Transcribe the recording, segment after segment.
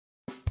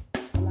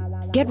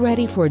Get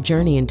ready for a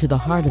journey into the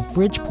heart of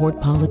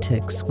Bridgeport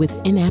politics with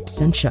In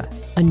Absentia,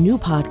 a new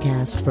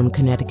podcast from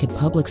Connecticut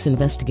Public's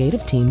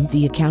investigative team,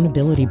 The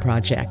Accountability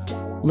Project.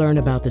 Learn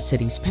about the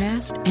city's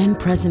past and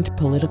present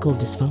political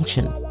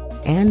dysfunction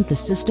and the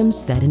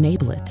systems that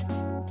enable it.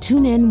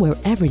 Tune in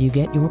wherever you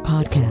get your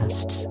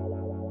podcasts.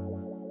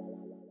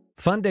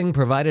 Funding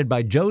provided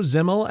by Joe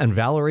Zimmel and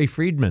Valerie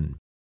Friedman.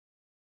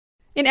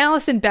 In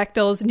Alison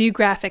Bechdel's new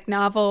graphic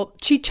novel,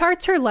 she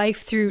charts her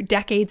life through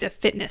decades of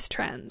fitness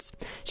trends.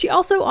 She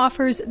also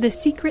offers the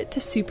secret to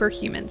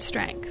superhuman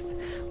strength,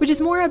 which is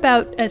more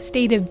about a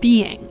state of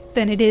being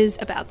than it is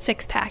about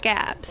six-pack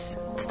abs.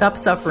 Stop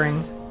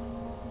suffering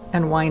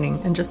and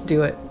whining and just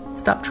do it.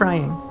 Stop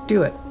trying.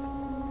 Do it.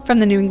 From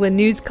the New England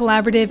News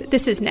Collaborative,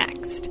 this is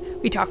Next.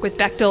 We talk with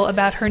Bechdel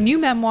about her new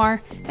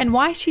memoir and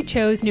why she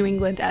chose New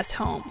England as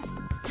home.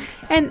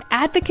 And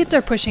advocates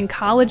are pushing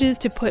colleges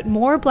to put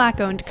more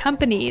Black-owned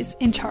companies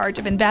in charge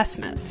of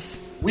investments.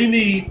 We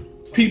need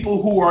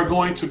people who are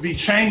going to be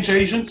change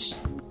agents,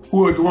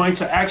 who are going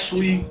to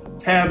actually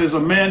have as a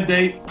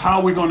mandate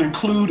how we're going to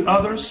include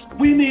others.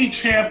 We need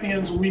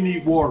champions, we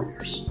need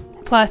warriors.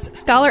 Plus,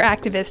 scholar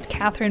activist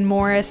Catherine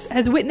Morris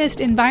has witnessed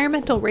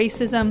environmental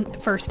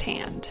racism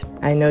firsthand.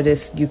 I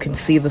noticed you can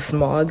see the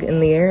smog in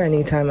the air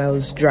anytime I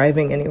was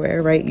driving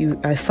anywhere, right?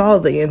 I saw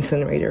the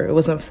incinerator. It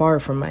wasn't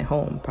far from my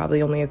home,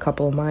 probably only a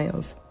couple of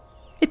miles.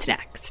 It's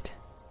next.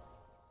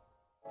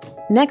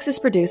 Next is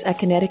produced at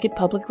Connecticut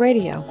Public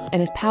Radio and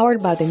is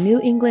powered by the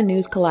New England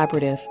News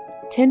Collaborative,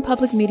 10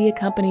 public media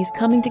companies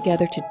coming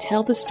together to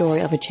tell the story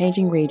of a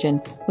changing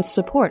region with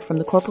support from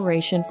the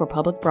Corporation for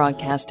Public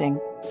Broadcasting.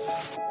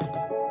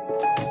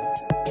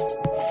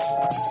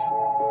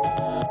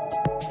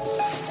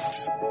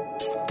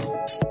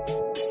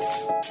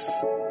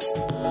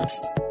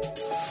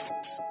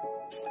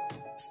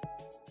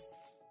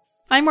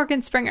 I'm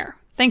Morgan Springer.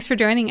 Thanks for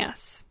joining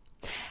us.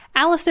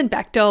 Alison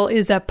Bechdel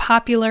is a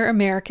popular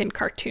American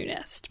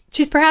cartoonist.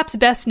 She's perhaps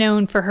best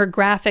known for her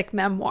graphic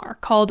memoir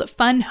called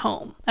Fun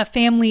Home, a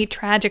family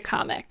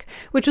tragicomic,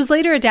 which was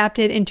later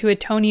adapted into a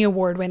Tony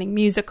Award-winning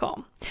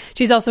musical.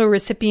 She's also a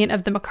recipient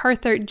of the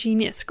MacArthur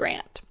Genius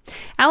Grant.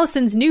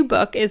 Alison's new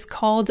book is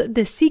called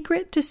The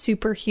Secret to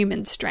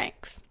Superhuman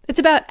Strength. It's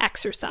about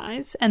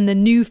exercise and the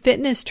new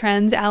fitness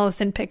trends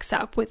Alison picks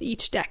up with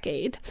each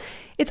decade.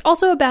 It's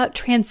also about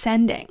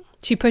transcending.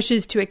 She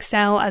pushes to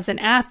excel as an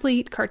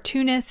athlete,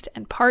 cartoonist,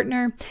 and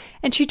partner,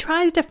 and she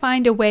tries to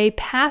find a way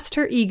past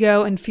her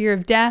ego and fear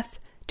of death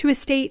to a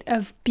state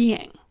of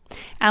being.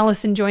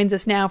 Alison joins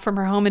us now from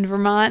her home in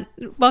Vermont.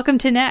 Welcome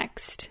to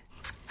Next.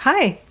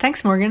 Hi.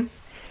 Thanks, Morgan.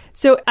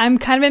 So I'm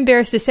kind of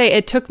embarrassed to say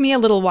it took me a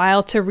little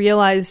while to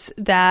realize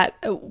that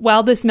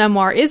while this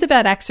memoir is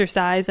about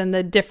exercise and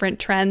the different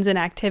trends and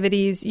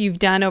activities you've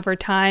done over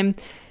time,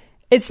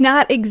 it's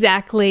not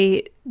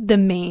exactly the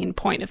main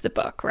point of the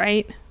book,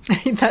 right?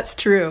 That's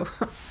true.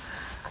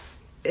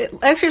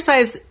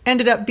 Exercise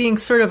ended up being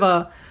sort of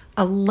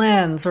a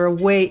lens or a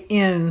way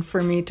in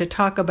for me to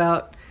talk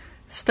about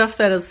stuff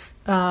that is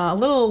a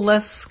little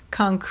less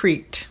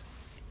concrete.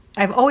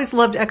 I've always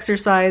loved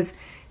exercise,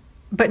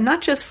 but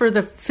not just for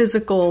the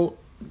physical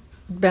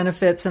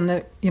benefits and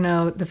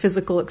the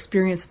physical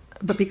experience,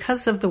 but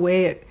because of the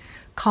way it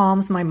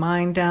calms my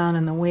mind down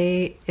and the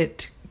way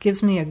it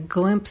gives me a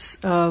glimpse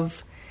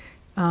of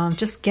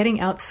just getting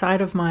outside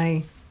of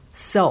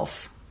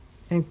myself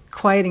and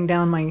quieting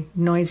down my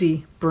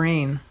noisy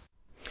brain.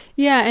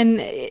 Yeah, and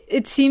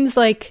it seems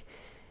like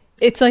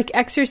it's like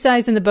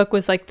exercise in the book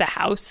was like the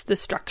house, the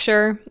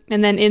structure,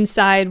 and then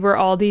inside were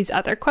all these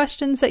other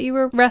questions that you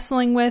were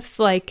wrestling with,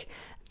 like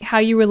how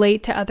you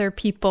relate to other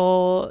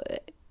people,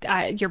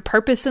 your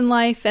purpose in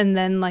life, and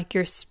then like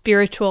your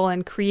spiritual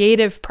and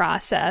creative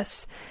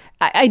process.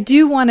 I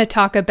do want to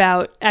talk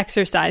about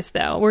exercise,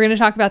 though. We're going to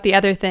talk about the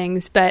other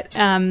things, but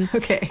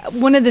okay.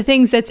 One of the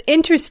things that's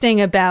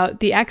interesting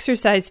about the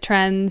exercise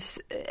trends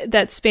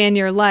that span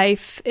your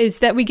life is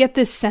that we get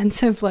this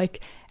sense of like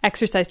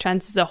exercise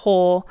trends as a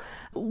whole.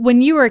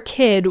 When you were a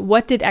kid,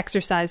 what did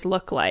exercise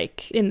look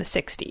like in the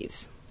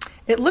 60s?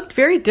 It looked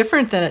very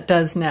different than it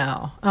does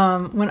now.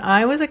 When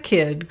I was a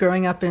kid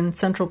growing up in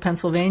central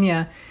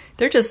Pennsylvania,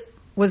 there just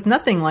was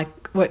nothing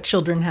like what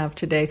children have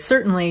today.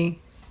 Certainly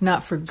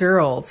not for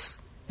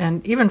girls,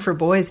 and even for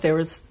boys, there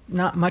was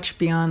not much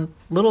beyond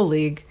Little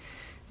League.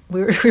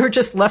 We were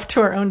just left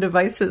to our own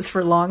devices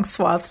for long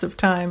swaths of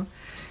time.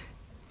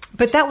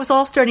 But that was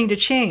all starting to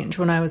change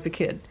when I was a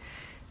kid.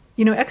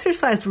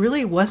 Exercise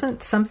really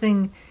wasn't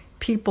something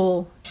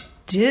people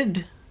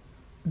did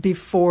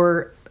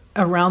before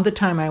around the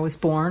time I was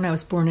born. I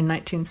was born in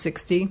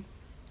 1960.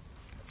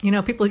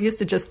 People used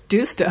to just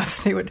do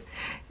stuff. They would,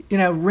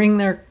 wring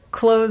their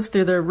clothes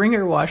through their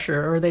wringer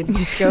washer, or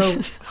they'd go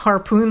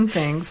harpoon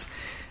things.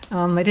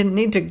 They didn't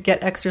need to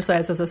get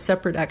exercise as a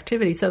separate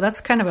activity. So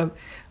that's kind of a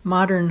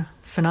modern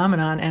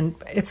phenomenon, and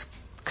it's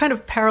kind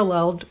of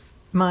paralleled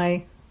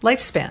my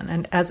lifespan.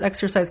 And as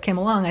exercise came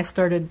along, I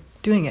started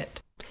doing it.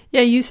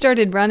 Yeah, you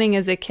started running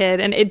as a kid,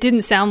 and it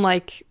didn't sound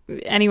like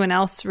anyone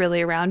else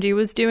really around you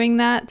was doing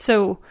that.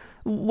 So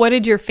what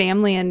did your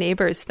family and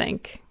neighbors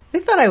think? They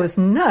thought I was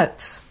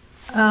nuts.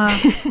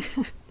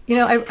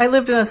 I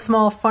lived in a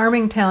small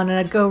farming town, and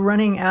I'd go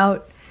running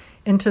out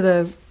into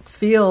the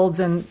fields,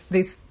 and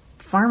these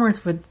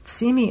farmers would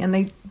see me, and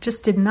they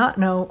just did not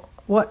know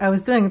what I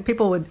was doing.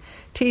 People would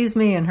tease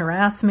me and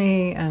harass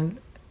me, and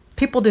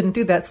people didn't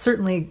do that.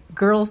 Certainly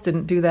girls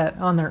didn't do that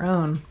on their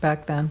own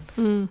back then.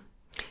 Mm.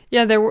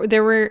 Yeah, there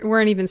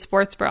weren't even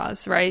sports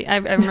bras, right? I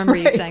remember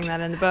you saying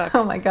that in the book.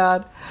 Oh, my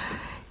God.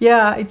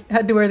 Yeah, I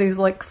had to wear these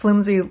like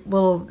flimsy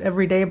little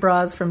everyday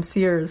bras from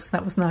Sears.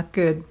 That was not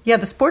good. Yeah,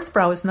 the sports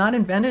bra was not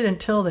invented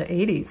until the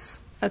 80s.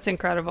 That's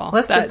incredible.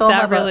 Let's just all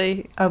have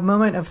a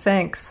moment of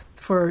thanks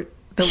for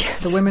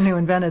the women who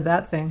invented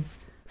that thing.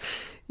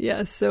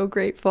 Yes, so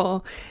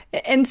grateful.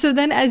 And so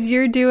then as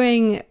you're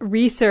doing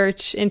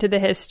research into the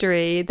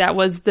history, that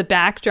was the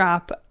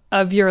backdrop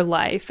of your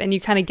life, and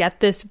you kind of get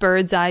this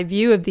bird's eye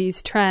view of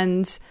these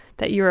trends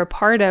that you're a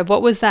part of.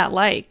 What was that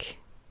like?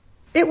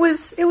 It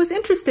was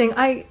interesting.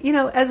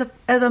 As a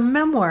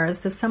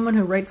memoirist, as someone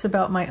who writes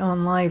about my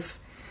own life,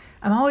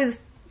 I'm always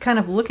kind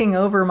of looking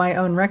over my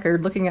own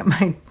record, looking at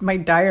my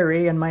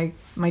diary and my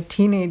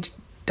teenage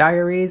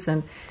diaries,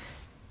 and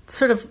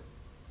sort of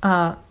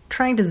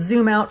trying to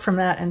zoom out from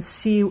that and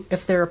see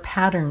if there are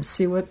patterns,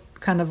 see what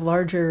kind of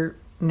larger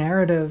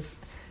narrative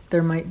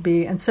there might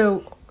be. And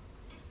so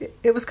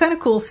it was kind of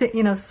cool,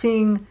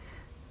 seeing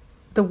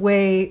the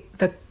way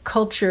the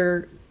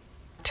culture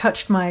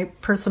touched my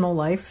personal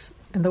life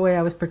and the way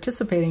I was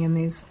participating in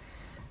these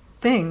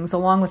things,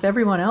 along with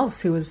everyone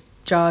else who was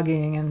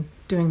jogging and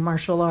doing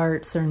martial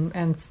arts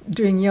and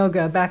doing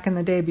yoga back in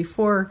the day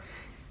before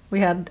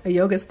we had a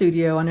yoga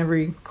studio on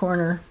every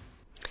corner.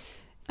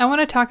 I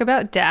want to talk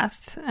about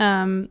death.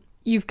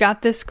 You've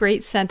got this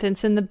great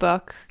sentence in the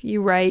book.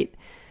 You write,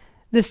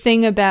 "The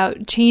thing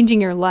about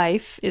changing your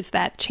life is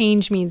that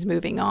change means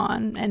moving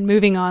on, and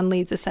moving on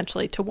leads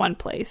essentially to one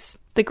place,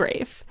 the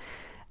grave."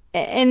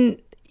 And,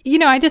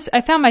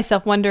 I found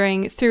myself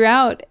wondering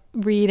throughout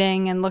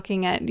reading and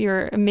looking at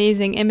your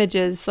amazing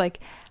images, like,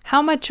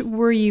 how much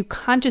were you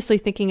consciously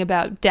thinking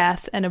about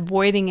death and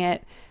avoiding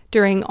it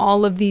during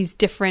all of these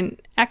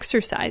different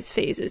exercise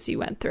phases you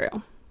went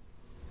through?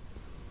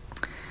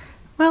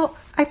 Well,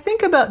 I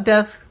think about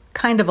death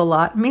kind of a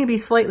lot, maybe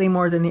slightly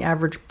more than the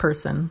average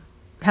person,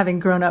 having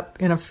grown up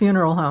in a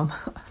funeral home.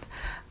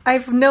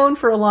 I've known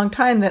for a long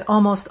time that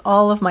almost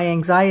all of my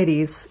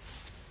anxieties,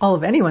 all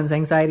of anyone's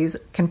anxieties,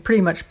 can pretty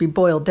much be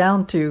boiled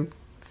down to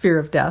fear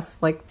of death.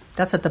 Like,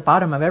 that's at the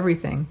bottom of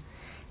everything.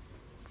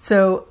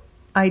 So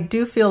I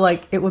do feel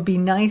like it would be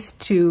nice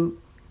to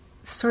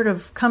sort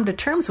of come to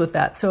terms with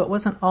that, so it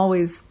wasn't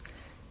always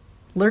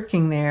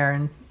lurking there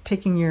and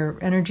taking your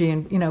energy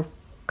and,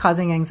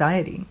 causing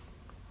anxiety.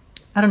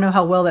 I don't know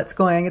how well that's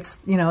going.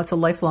 It's a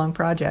lifelong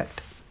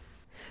project.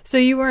 So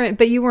you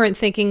weren't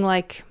thinking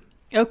like,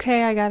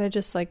 okay, I got to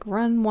just like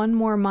run one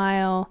more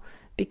mile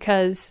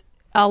because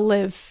I'll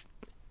live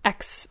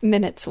X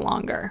minutes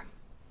longer.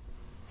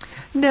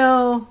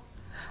 No,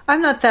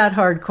 I'm not that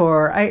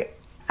hardcore.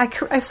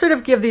 I sort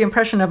of give the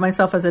impression of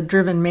myself as a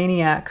driven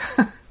maniac,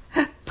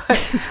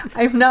 but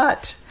I'm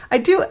not.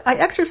 I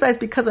exercise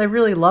because I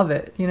really love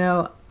it.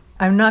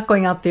 I'm not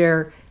going out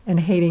there and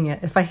hating it.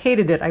 If I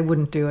hated it, I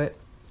wouldn't do it.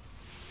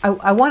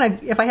 I want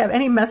to, if I have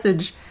any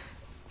message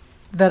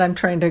that I'm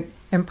trying to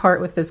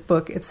impart with this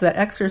book, it's that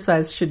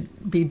exercise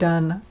should be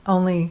done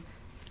only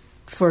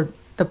for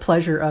the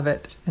pleasure of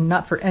it and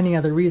not for any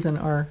other reason,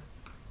 or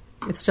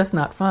it's just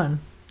not fun.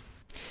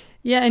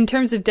 Yeah, in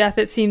terms of death,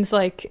 it seems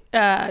like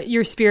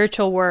your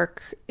spiritual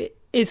work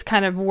is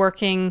kind of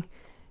working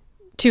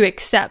to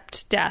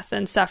accept death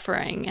and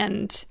suffering.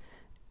 And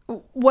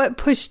what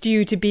pushed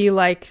you to be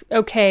like,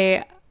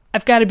 okay,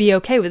 I've got to be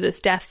okay with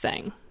this death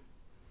thing?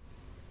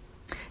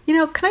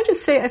 Can I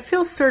just say, I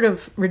feel sort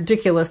of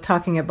ridiculous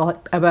talking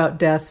about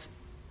death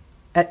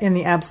in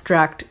the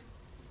abstract.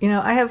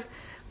 I have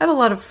a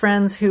lot of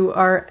friends who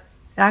are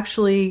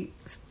actually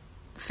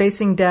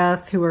facing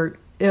death, who are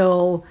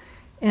ill,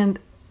 and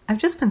I've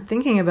just been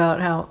thinking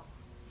about how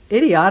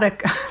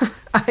idiotic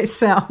I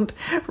sound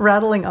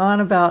rattling on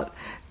about,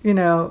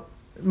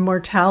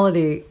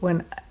 mortality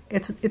when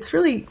it's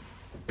really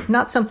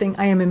not something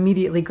I am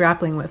immediately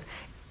grappling with.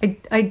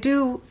 I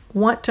do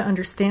want to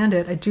understand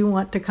it. I do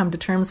want to come to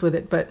terms with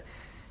it, but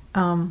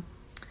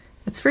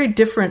it's very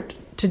different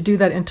to do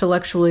that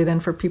intellectually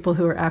than for people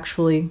who are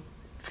actually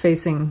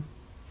facing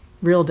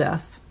real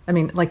death. I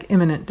mean, like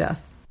imminent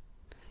death.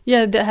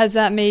 Yeah, has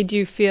that made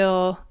you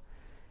feel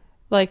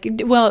like,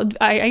 well,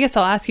 I guess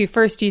I'll ask you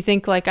first, do you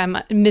think like I'm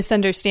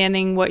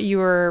misunderstanding what you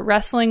were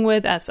wrestling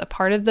with as a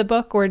part of the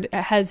book, or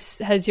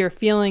has your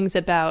feelings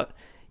about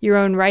your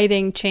own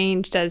writing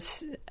changed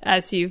as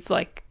you've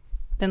like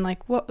been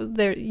like, what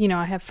there,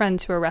 I have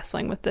friends who are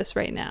wrestling with this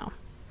right now?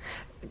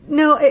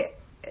 No,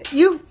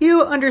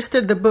 you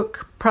understood the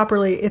book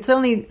properly. It's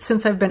only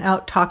since I've been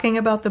out talking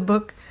about the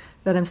book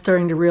that I'm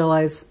starting to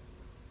realize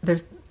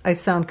I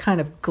sound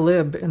kind of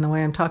glib in the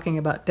way I'm talking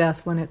about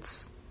death when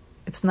it's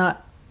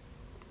not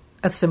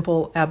a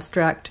simple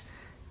abstract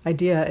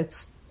idea.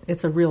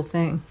 It's a real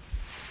thing.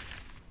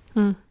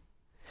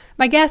 My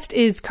My guest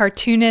is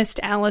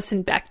cartoonist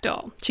Alison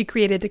Bechdel. She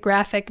created the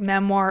graphic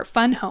memoir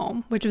Fun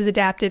Home, which was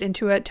adapted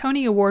into a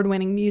Tony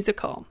Award-winning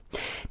musical.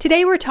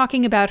 Today we're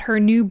talking about her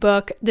new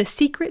book, The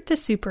Secret to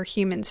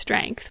Superhuman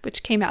Strength,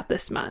 which came out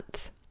this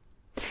month.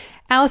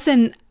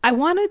 Alison, I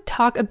want to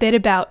talk a bit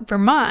about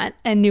Vermont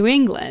and New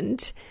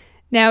England.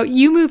 Now,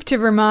 you moved to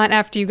Vermont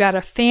after you got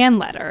a fan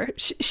letter.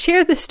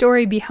 Share the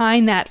story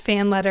behind that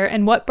fan letter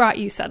and what brought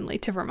you suddenly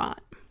to Vermont.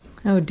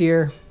 Oh,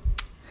 dear.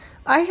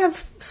 I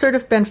have sort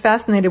of been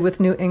fascinated with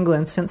New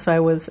England since I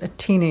was a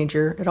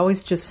teenager. It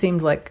always just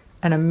seemed like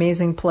an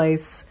amazing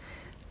place.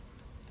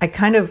 I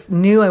kind of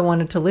knew I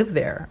wanted to live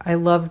there. I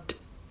loved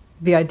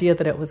the idea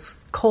that it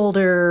was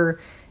colder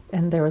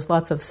and there was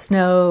lots of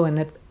snow.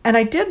 And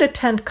I did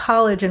attend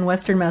college in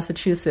Western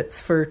Massachusetts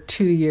for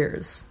 2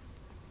 years.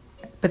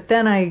 But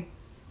then I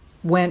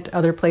went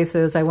other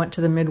places. I went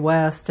to the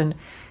Midwest, and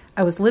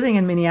I was living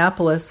in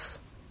Minneapolis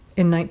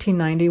in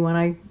 1990 when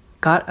I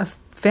got a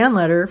fan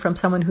letter from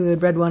someone who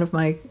had read one of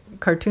my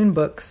cartoon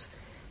books.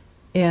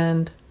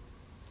 And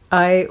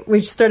we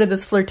started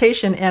this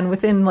flirtation, and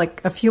within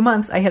like a few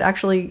months, I had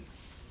actually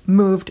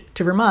moved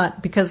to Vermont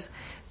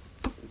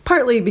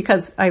partly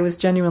because I was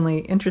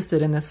genuinely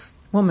interested in this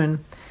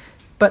woman,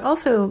 but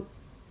also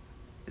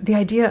the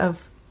idea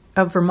of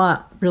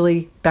Vermont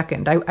really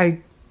beckoned.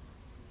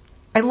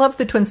 I loved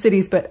the Twin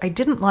Cities, but I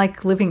didn't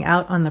like living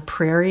out on the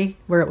prairie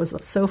where it was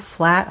so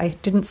flat. I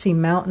didn't see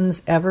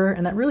mountains ever,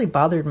 and that really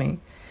bothered me.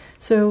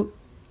 So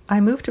I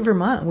moved to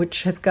Vermont,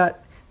 which has got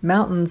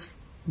mountains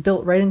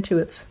built right into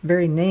its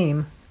very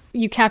name.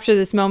 You capture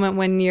this moment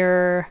when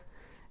I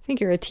think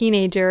you're a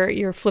teenager,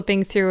 you're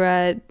flipping through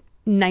a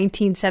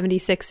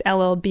 1976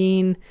 LL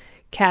Bean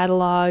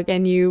catalog,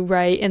 and you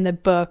write in the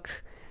book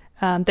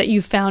that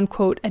you found,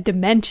 quote, a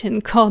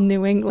dimension called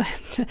New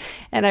England.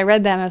 And I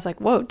read that and I was like,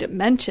 whoa,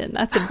 dimension,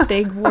 that's a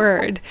big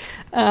word.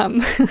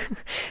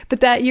 But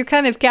that you're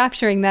kind of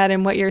capturing that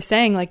in what you're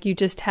saying, like you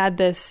just had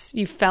this,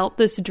 you felt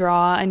this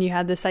draw and you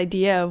had this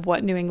idea of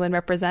what New England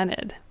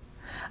represented.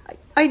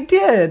 I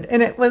did,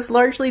 and it was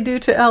largely due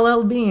to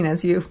LL Bean,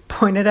 as you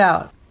pointed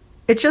out.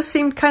 It just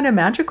seemed kind of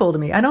magical to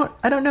me. I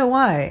don't know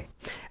why.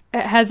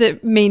 Has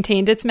it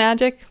maintained its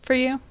magic for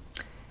you?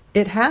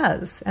 It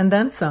has, and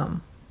then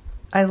some.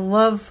 I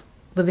love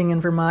living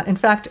in Vermont. In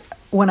fact,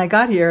 when I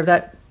got here,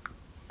 that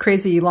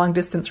crazy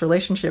long-distance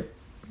relationship,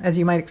 as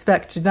you might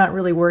expect, did not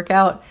really work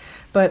out.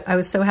 But I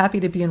was so happy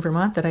to be in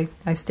Vermont that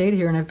I stayed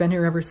here, and I've been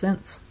here ever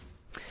since.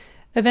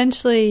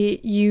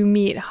 Eventually, you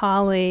meet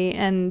Holly,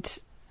 and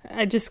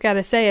I just got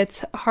to say,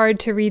 it's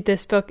hard to read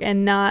this book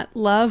and not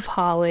love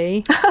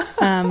Holly.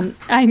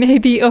 I may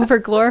be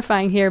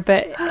over-glorifying here,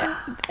 but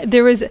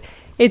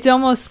it's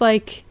almost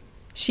like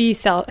she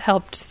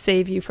helped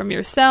save you from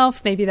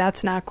yourself. Maybe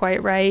that's not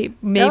quite right.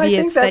 Maybe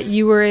it's that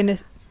you were in a...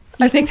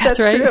 I think that's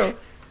right? True.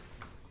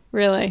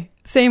 Really?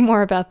 Say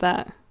more about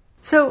that.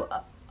 So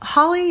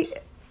Holly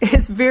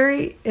is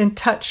very in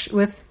touch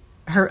with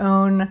her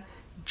own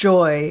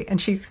joy, and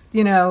she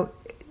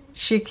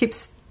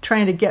keeps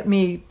trying to get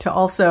me to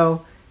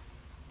also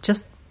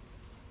just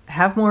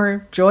have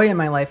more joy in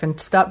my life and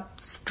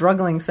stop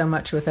struggling so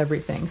much with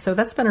everything. So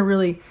that's been a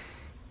really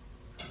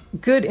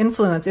good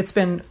influence. It's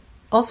been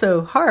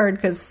also hard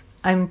because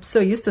I'm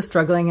so used to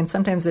struggling, and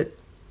sometimes it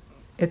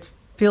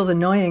feels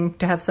annoying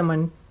to have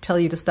someone tell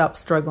you to stop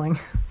struggling.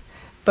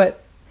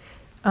 But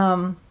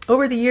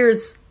over the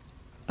years,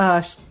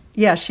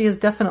 she has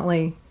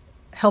definitely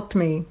helped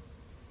me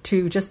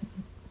to just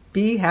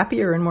be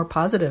happier and more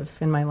positive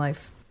in my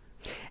life.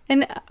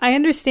 And I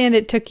understand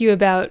it took you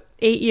about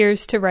 8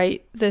 years to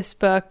write this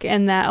book,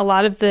 and that a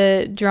lot of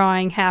the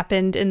drawing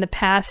happened in the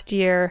past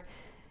year.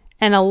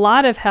 And a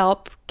lot of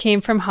help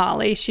came from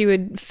Holly. She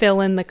would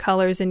fill in the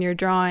colors in your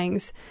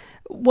drawings.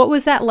 What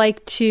was that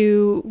like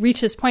to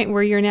reach this point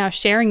where you're now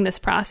sharing this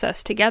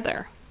process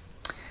together?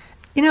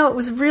 It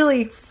was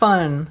really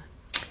fun.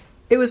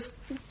 It was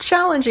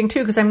challenging, too,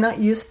 because I'm not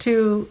used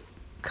to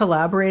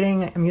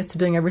collaborating. I'm used to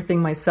doing everything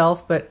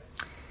myself. But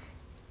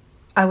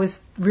I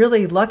was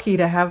really lucky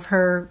to have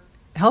her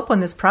help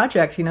on this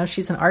project.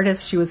 She's an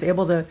artist. She was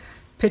able to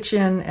pitch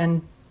in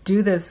and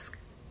do this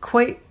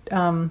quite...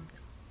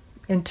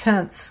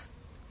 intense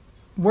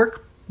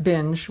work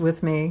binge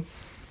with me,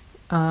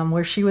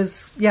 where she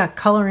was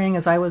coloring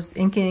as I was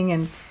inking,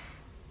 and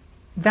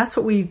that's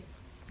what we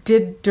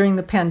did during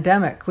the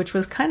pandemic, which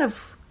was kind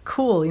of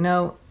cool.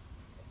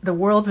 The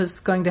world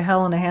was going to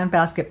hell in a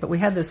handbasket, but we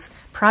had this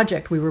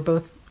project we were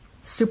both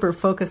super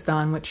focused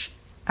on, which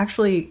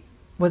actually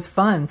was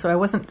fun. So I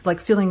wasn't like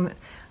feeling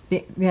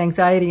the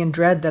anxiety and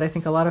dread that I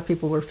think a lot of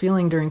people were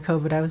feeling during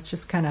COVID. I was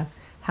just kind of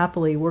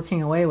happily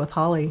working away with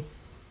Holly.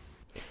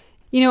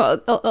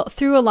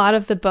 Through a lot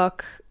of the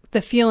book,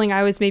 the feeling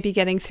I was maybe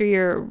getting through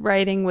your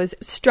writing was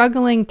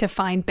struggling to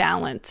find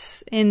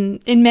balance in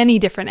many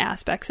different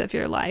aspects of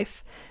your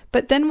life.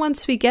 But then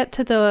once we get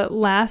to the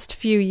last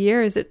few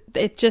years,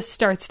 it just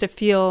starts to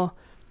feel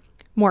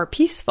more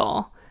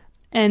peaceful.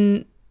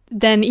 And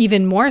then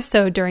even more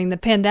so during the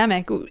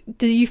pandemic.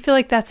 Do you feel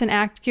like that's an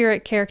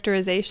accurate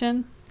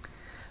characterization?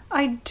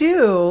 I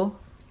do.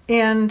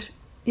 And,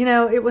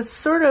 it was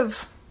sort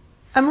of,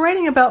 I'm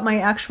writing about my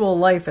actual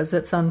life as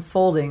it's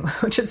unfolding,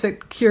 which is a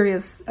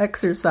curious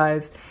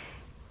exercise.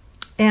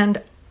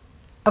 And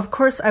of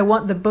course, I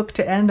want the book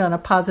to end on a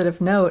positive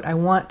note. I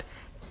want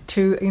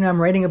to,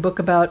 I'm writing a book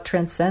about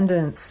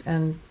transcendence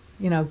and,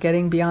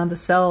 getting beyond the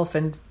self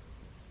and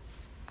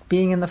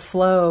being in the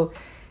flow.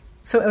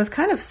 So I was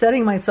kind of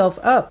setting myself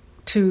up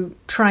to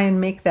try and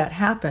make that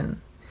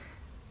happen.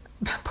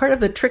 Part of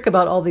the trick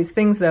about all these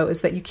things, though,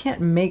 is that you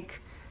can't make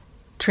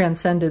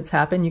transcendence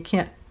happen. You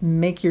can't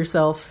make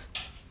yourself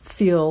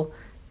feel,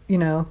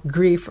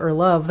 grief or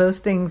love. Those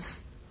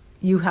things,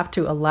 you have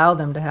to allow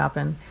them to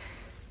happen.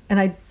 And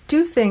I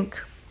do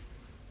think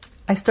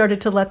I started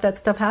to let that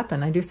stuff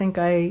happen. I do think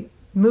I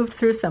moved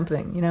through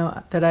something,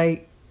 that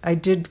I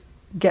did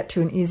get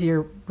to an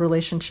easier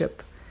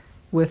relationship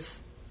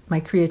with my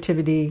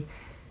creativity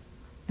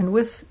and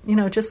with,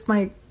 just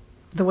the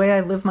way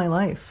I live my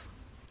life.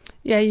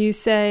 Yeah, you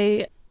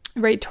say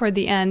right toward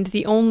the end,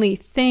 the only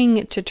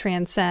thing to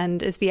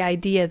transcend is the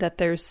idea that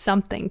there's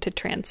something to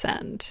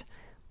transcend,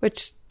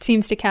 which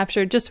seems to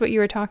capture just what you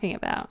were talking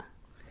about.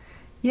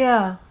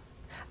 Yeah.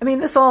 I mean,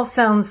 this all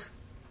sounds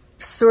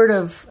sort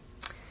of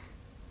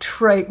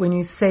trite when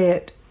you say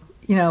it.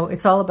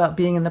 It's all about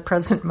being in the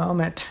present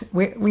moment.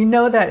 We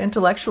know that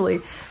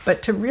intellectually,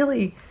 but to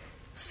really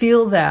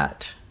feel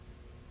that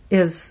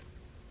it's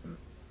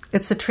a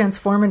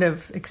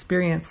transformative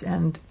experience,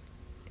 and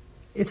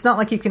it's not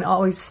like you can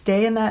always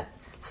stay in that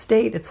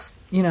state. It's,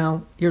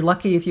 you're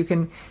lucky if you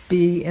can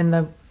be in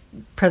the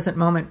present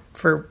moment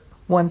for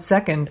 1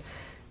 second.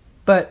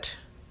 But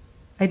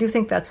I do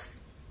think that's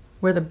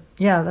where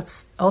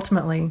that's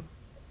ultimately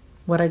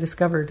what I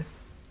discovered.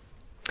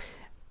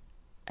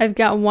 I've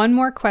got one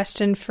more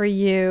question for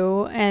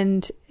you,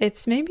 and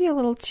it's maybe a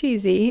little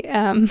cheesy,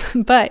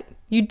 but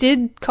you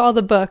did call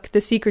the book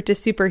The Secret to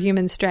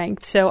Superhuman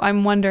Strength, so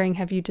I'm wondering,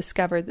 have you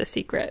discovered the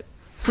secret?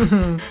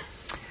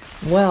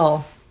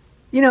 Well,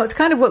 it's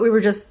kind of what we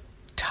were just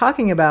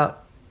talking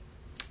about.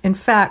 In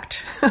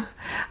fact,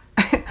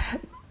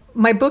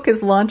 my book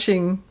is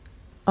launching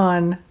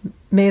on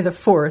May the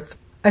 4th.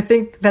 I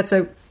think that's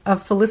a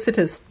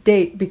felicitous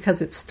date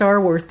because it's Star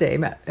Wars Day.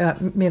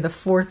 May the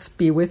 4th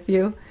be with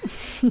you.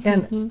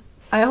 And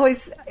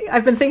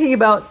I've been thinking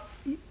about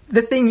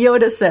the thing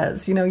Yoda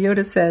says.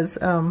 Yoda says,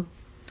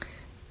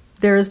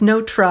 there is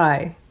no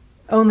try,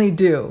 only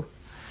do.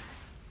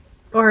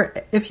 Or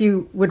if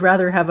you would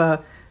rather have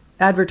a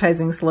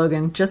advertising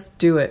slogan, just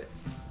do it,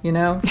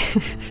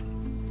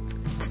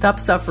 Stop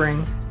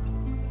suffering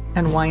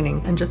and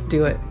whining and just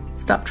do it.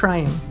 Stop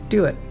trying,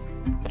 do it.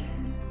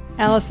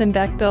 Alison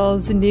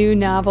Bechdel's new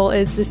novel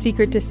is The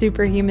Secret to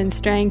Superhuman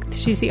Strength.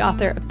 She's the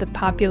author of the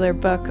popular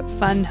book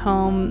Fun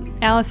Home.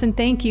 Alison,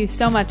 thank you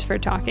so much for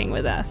talking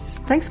with us.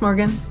 Thanks,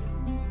 Morgan.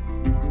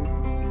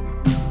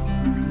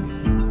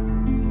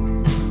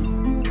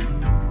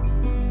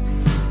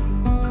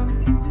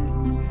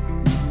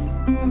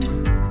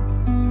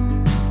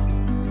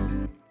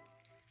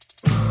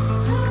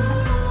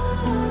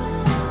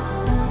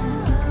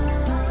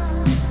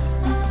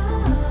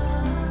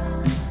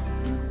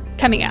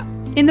 Coming up,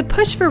 in the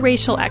push for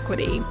racial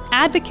equity,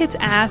 advocates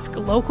ask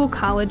local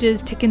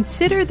colleges to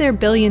consider their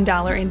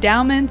billion-dollar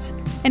endowments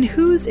and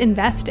who's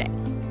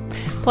investing.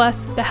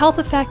 Plus, the health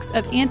effects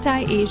of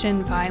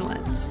anti-Asian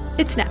violence.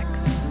 It's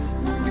next.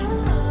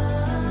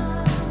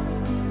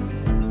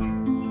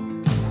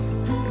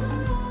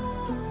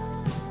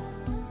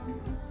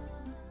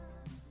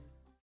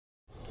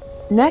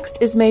 Next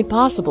is made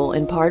possible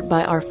in part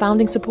by our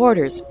founding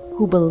supporters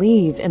who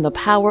believe in the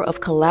power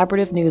of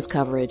collaborative news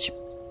coverage,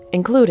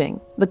 including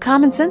the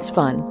Common Sense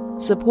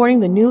Fund, supporting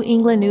the New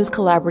England News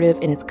Collaborative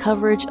in its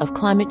coverage of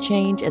climate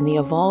change and the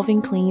evolving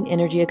clean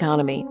energy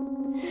economy.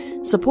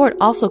 Support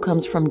also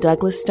comes from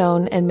Douglas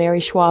Stone and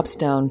Mary Schwab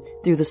Stone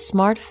through the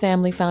Smart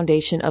Family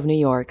Foundation of New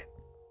York.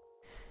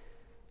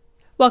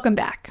 Welcome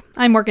back.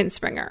 I'm Morgan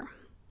Springer.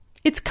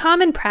 It's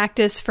common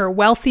practice for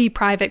wealthy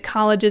private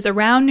colleges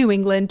around New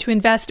England to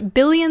invest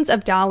billions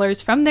of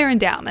dollars from their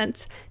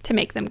endowments to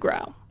make them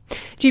grow.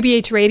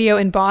 GBH Radio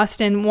in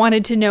Boston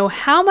wanted to know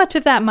how much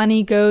of that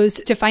money goes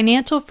to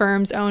financial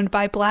firms owned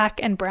by Black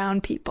and brown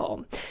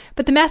people.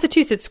 But the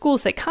Massachusetts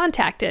schools they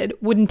contacted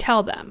wouldn't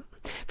tell them.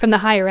 From the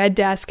higher ed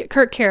desk,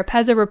 Kurt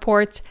Carapezza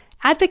reports,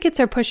 advocates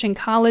are pushing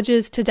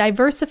colleges to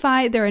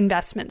diversify their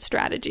investment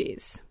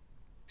strategies.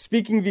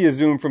 Speaking via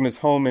Zoom from his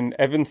home in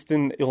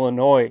Evanston,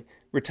 Illinois,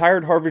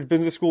 retired Harvard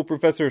Business School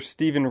professor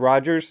Stephen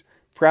Rogers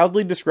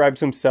proudly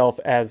describes himself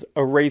as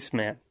a race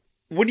man.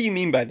 What do you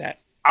mean by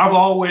that? I've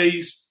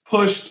always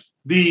pushed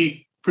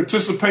the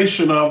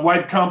participation of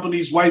white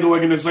companies, white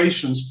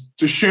organizations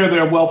to share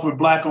their wealth with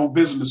Black-owned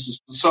businesses.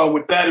 So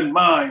with that in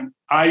mind,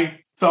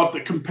 I felt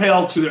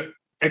compelled to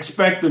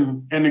expect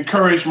and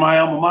encourage my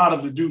alma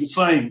mater to do the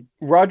same.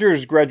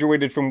 Rogers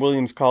graduated from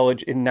Williams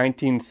College in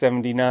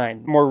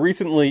 1979. More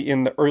recently,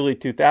 in the early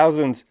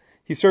 2000s,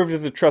 he served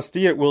as a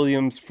trustee at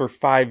Williams for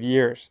 5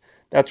 years.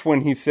 That's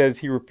when he says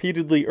he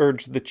repeatedly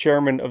urged the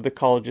chairman of the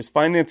college's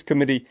finance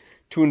committee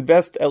to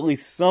invest at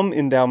least some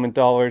endowment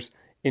dollars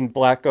in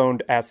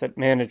black-owned asset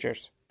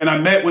managers. And I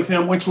met with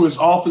him, went to his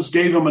office,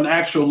 gave him an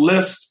actual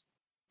list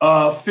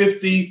of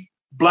 50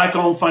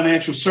 black-owned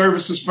financial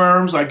services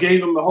firms. I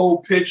gave him the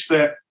whole pitch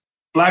that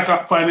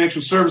black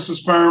financial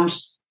services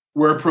firms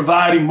were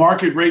providing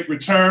market rate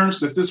returns,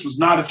 that this was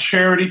not a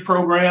charity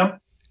program.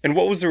 And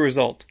what was the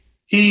result?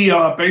 He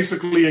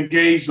basically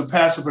engaged in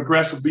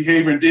passive-aggressive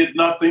behavior and did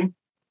nothing,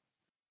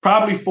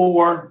 probably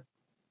for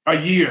a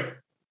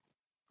year.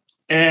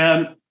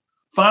 And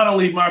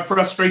finally, my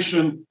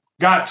frustration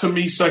got to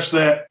me such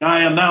that I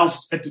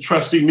announced at the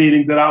trustee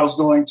meeting that I was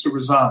going to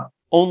resign.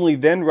 Only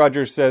then,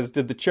 Rogers says,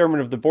 did the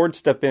chairman of the board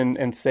step in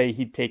and say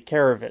he'd take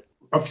care of it.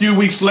 A few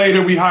weeks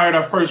later, we hired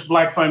our first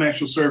black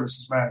financial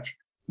services manager.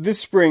 This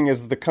spring,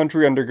 as the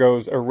country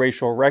undergoes a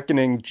racial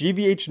reckoning,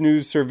 GBH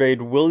News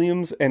surveyed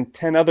Williams and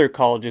 10 other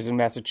colleges in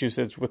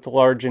Massachusetts with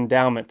large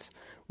endowments.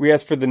 We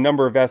asked for the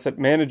number of asset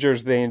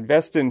managers they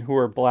invest in who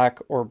are black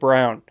or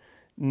brown.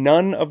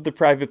 None of the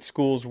private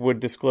schools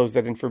would disclose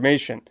that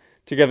information.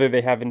 Together,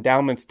 they have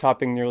endowments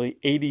topping nearly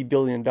 $80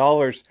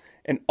 billion,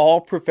 and all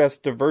profess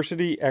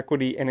diversity,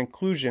 equity, and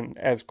inclusion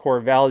as core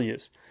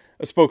values.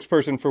 A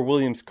spokesperson for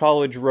Williams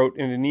College wrote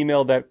in an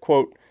email that,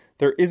 quote,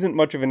 there isn't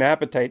much of an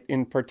appetite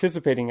in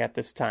participating at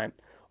this time.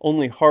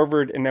 Only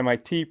Harvard and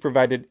MIT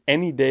provided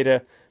any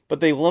data, but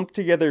they lumped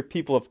together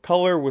people of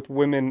color with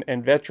women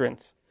and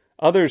veterans.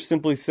 Others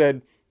simply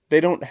said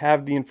they don't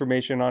have the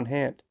information on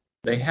hand.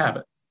 They have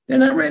it. They're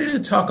not ready to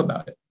talk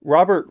about it.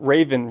 Robert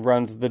Raven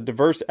runs the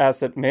Diverse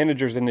Asset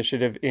Managers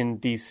Initiative in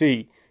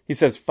D.C. He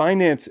says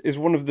finance is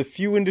one of the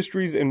few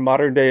industries in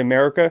modern-day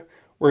America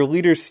where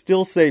leaders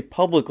still say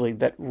publicly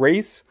that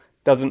race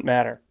doesn't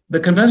matter. The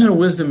conventional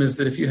wisdom is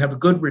that if you have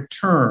good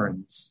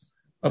returns,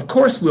 of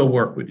course we'll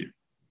work with you.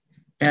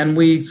 And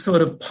we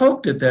sort of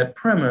poked at that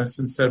premise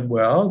and said,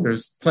 well,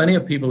 there's plenty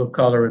of people of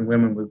color and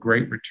women with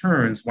great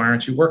returns. Why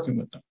aren't you working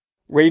with them?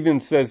 Raven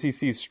says he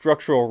sees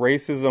structural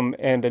racism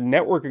and a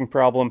networking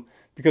problem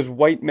because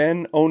white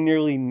men own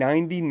nearly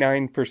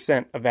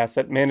 99% of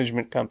asset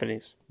management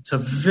companies. It's a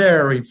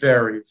very,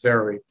 very,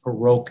 very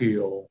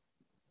parochial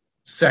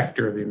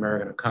sector of the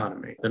American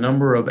economy. The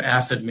number of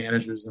asset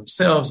managers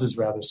themselves is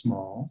rather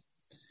small,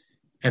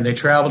 and they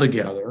travel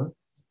together.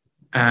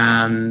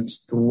 And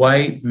the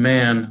white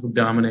men who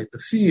dominate the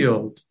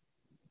field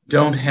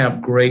don't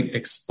have great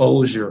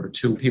exposure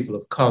to people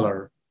of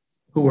color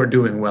who are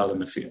doing well in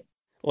the field.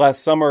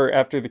 Last summer,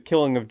 after the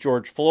killing of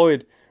George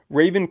Floyd,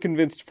 Raven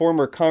convinced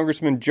former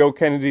Congressman Joe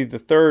Kennedy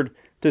III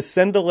to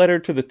send a letter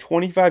to the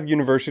 25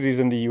 universities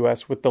in the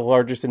U.S. with the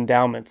largest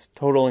endowments,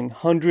 totaling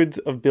hundreds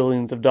of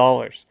billions of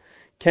dollars.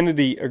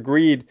 Kennedy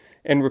agreed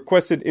and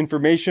requested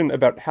information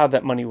about how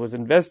that money was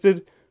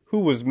invested, who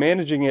was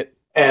managing it,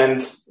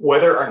 and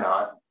whether or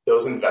not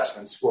those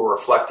investments were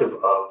reflective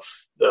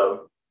of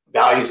the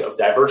values of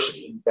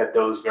diversity that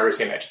those very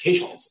same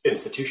educational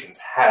institutions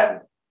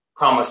had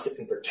promised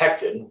and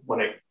protected when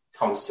it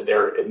comes to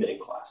their admitting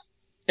class.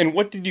 And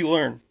what did you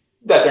learn?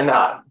 That they're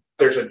not.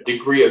 There's a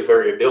degree of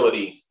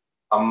variability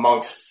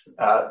amongst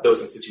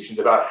those institutions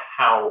about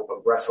how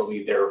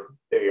aggressively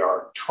they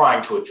are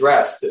trying to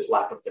address this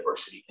lack of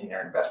diversity in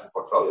their investment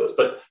portfolios.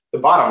 But the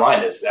bottom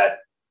line is that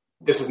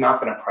this has not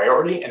been a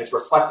priority, and it's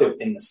reflective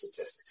in the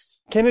statistics.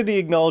 Kennedy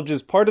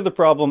acknowledges part of the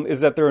problem is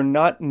that there are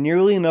not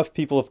nearly enough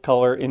people of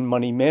color in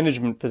money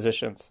management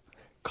positions.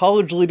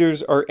 College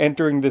leaders are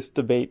entering this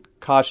debate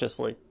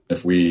cautiously.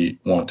 If we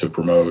want to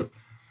promote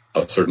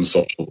a certain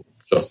social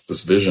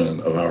justice vision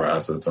of how our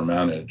assets are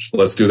managed,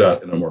 let's do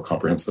that in a more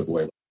comprehensive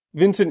way.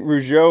 Vincent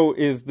Rougeau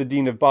is the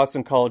dean of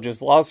Boston College's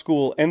law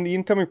school and the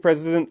incoming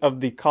president of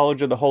the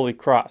College of the Holy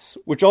Cross,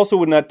 which also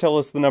would not tell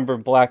us the number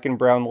of black and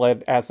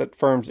brown-led asset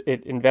firms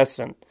it invests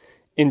in.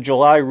 In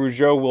July,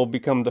 Rougeau will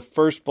become the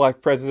first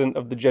black president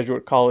of the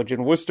Jesuit College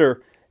in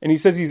Worcester, and he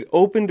says he's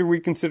open to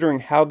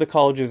reconsidering how the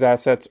college's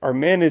assets are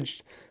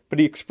managed, but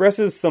he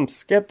expresses some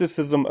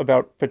skepticism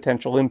about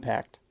potential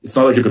impact. It's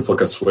not like you could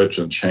flick a switch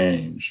and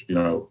change,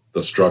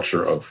 the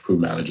structure of who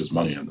manages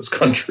money in this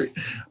country.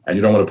 And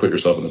you don't want to put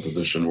yourself in a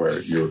position where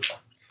you're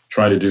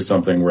trying to do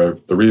something where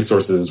the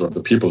resources or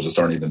the people just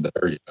aren't even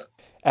there yet.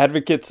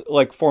 Advocates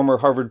like former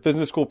Harvard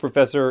Business School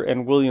professor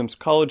and Williams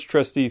College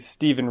trustee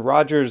Stephen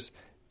Rogers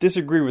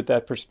disagree with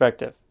that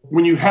perspective.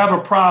 When you have a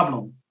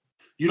problem,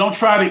 you don't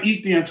try to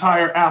eat the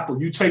entire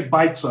apple. You take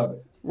bites of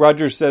it.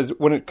 Rogers says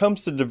when it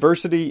comes to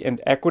diversity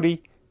and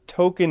equity,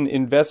 token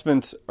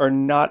investments are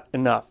not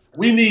enough.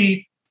 We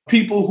need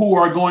people who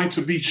are going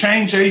to be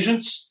change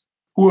agents,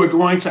 who are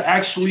going to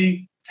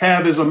actually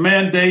have as a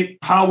mandate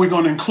how we're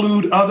going to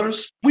include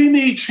others. We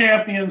need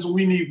champions.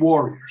 We need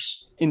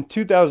warriors. In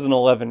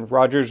 2011,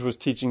 Rogers was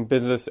teaching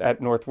business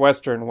at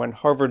Northwestern when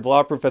Harvard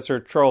law professor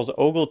Charles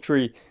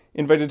Ogletree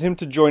invited him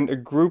to join a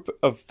group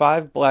of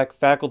 5 black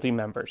faculty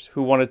members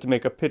who wanted to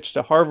make a pitch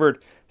to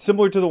Harvard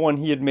similar to the one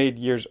he had made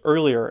years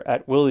earlier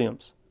at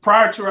Williams.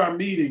 Prior to our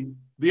meeting,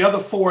 the other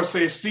 4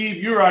 say, Steve,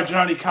 you're our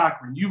Johnny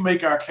Cochran. You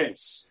make our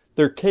case.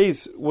 Their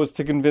case was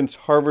to convince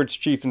Harvard's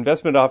chief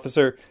investment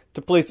officer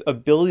to place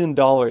 $1 billion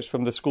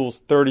from the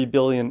school's $30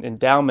 billion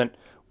endowment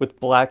with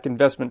black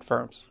investment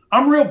firms.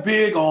 I'm real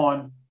big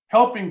on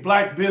helping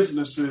Black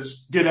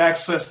businesses get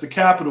access to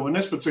capital in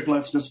this particular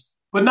instance,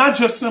 but not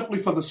just simply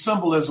for the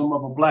symbolism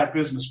of a Black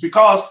business,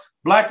 because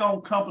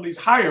Black-owned companies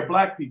hire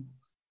Black people.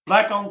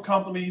 Black-owned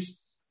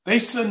companies, they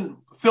send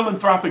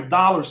philanthropic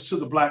dollars to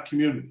the Black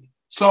community.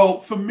 So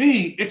for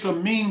me, it's a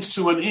means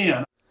to an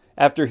end.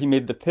 After he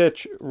made the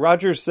pitch,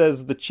 Rogers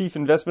says the chief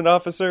investment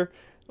officer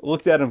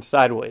looked at him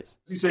sideways.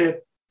 He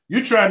said,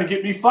 "You're trying to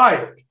get me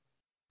fired."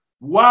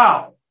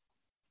 Wow,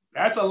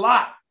 that's a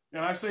lot.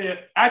 And I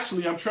said,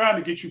 "Actually, I'm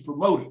trying to get you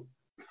promoted."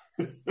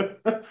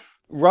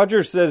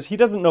 Rogers says he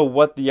doesn't know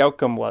what the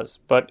outcome was,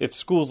 but if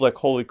schools like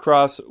Holy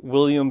Cross,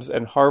 Williams,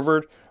 and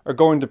Harvard are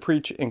going to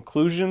preach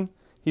inclusion,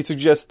 he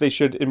suggests they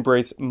should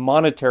embrace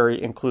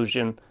monetary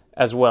inclusion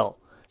as well.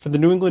 For the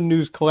New England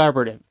News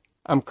Collaborative,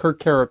 I'm Kirk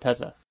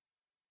Carapezza.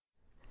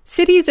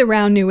 Cities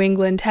around New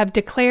England have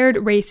declared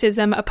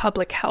racism a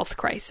public health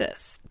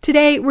crisis.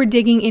 Today, we're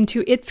digging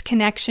into its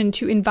connection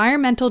to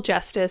environmental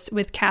justice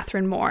with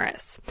Catherine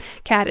Morris.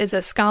 Kat is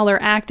a scholar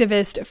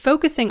activist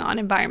focusing on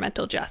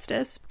environmental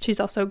justice. She's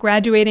also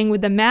graduating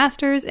with a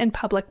master's in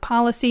public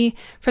policy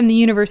from the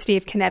University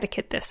of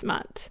Connecticut this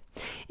month.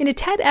 In a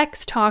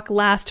TEDx talk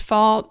last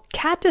fall,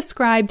 Kat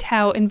described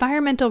how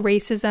environmental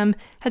racism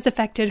has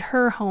affected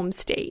her home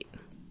state.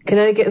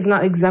 Connecticut is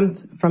not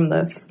exempt from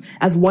this,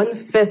 as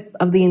 1/5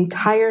 of the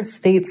entire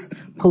state's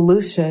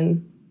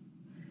pollution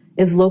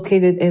is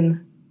located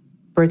in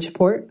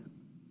Bridgeport,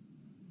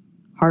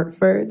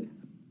 Hartford,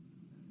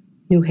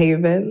 New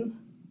Haven,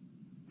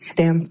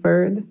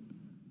 Stamford,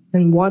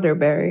 and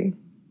Waterbury.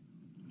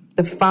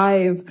 The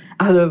 5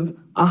 out of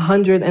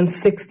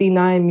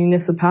 169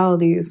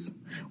 municipalities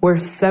where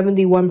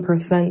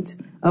 71%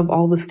 of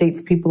all the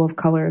state's people of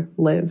color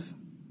live.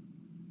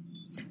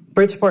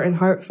 Bridgeport and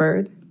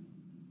Hartford,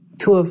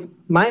 2 of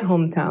my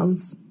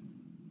hometowns,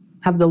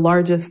 have the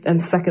largest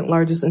and second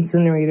largest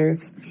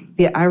incinerators,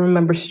 yet I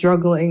remember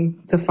struggling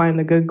to find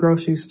a good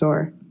grocery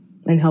store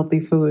and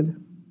healthy food.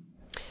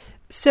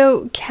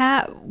 So,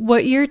 Kat,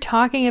 what you're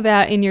talking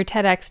about in your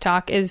TEDx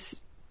talk is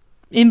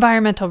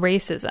environmental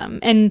racism.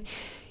 And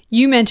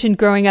you mentioned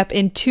growing up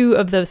in 2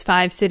 of those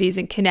 5 cities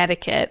in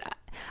Connecticut.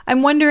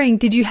 I'm wondering,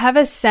 did you have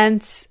a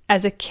sense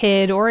as a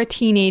kid or a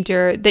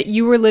teenager that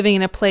you were living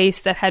in a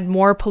place that had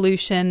more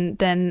pollution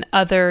than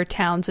other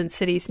towns and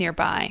cities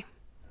nearby?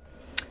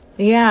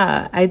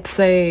 Yeah, I'd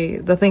say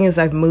the thing is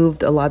I've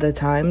moved a lot of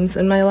times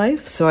in my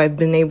life, so I've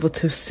been able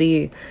to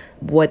see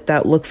what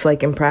that looks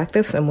like in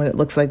practice and what it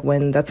looks like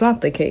when that's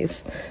not the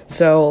case.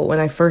 So when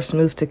I first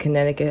moved to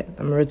Connecticut,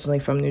 I'm originally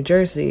from New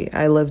Jersey,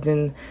 I lived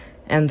in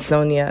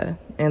Ansonia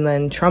and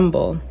then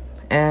Trumbull.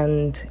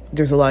 And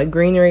there's a lot of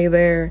greenery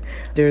there.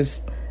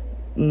 There's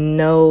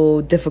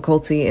no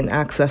difficulty in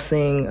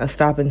accessing a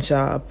Stop and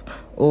Shop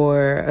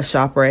or a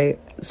ShopRite.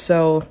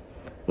 So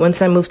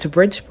once I moved to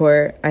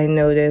Bridgeport, I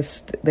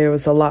noticed there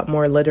was a lot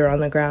more litter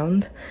on the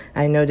ground.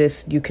 I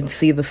noticed you can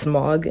see the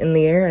smog in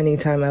the air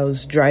anytime I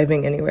was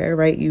driving anywhere,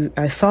 right?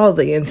 I saw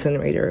the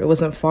incinerator. It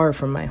wasn't far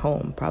from my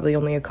home, probably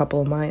only a couple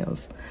of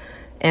miles.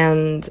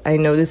 And I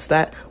noticed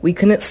that we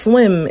couldn't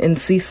swim in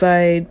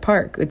Seaside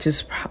Park, which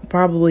is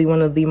probably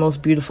one of the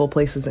most beautiful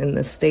places in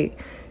this state.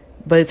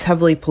 But it's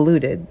heavily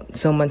polluted,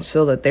 so much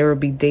so that there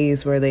would be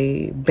days where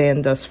they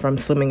banned us from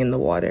swimming in the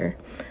water.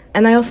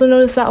 And I also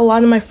noticed that a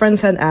lot of my friends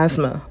had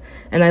asthma.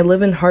 And I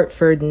live in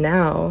Hartford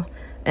now,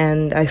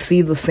 and I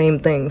see the same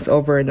things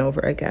over and over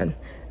again,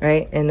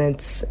 right? And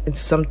it's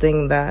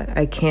something that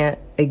I can't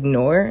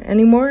ignore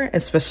anymore,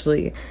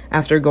 especially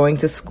after going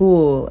to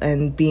school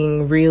and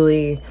being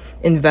really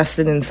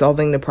invested in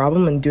solving the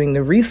problem and doing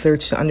the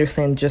research to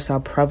understand just how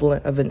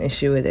prevalent of an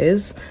issue it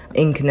is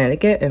in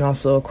Connecticut and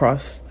also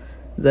across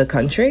the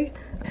country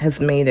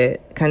has made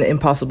it kind of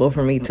impossible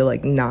for me to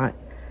not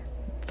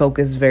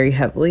focus very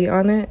heavily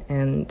on it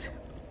and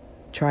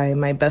try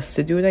my best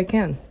to do what I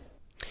can.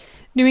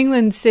 New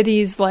England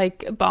cities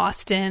like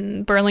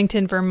Boston,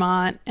 Burlington,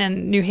 Vermont,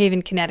 and New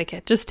Haven,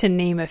 Connecticut, just to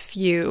name a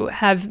few,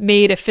 have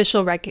made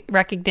official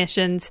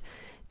recognitions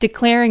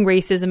declaring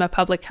racism a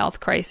public health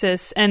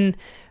crisis. And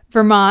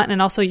Vermont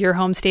and also your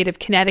home state of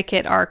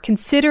Connecticut are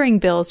considering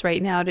bills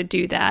right now to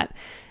do that.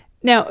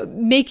 Now,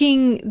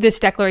 making this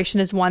declaration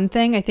is one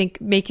thing. I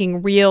think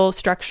making real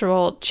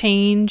structural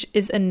change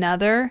is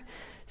another.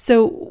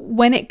 So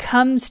when it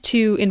comes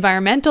to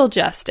environmental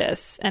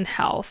justice and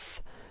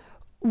health,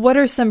 what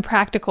are some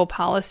practical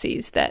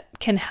policies that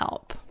can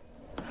help?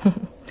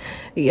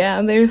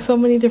 Yeah, there's so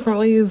many different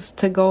ways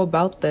to go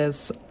about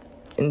this.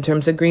 In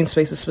terms of green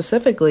spaces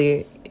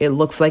specifically, it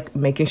looks like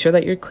making sure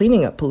that you're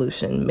cleaning up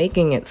pollution,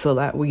 making it so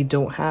that we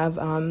don't have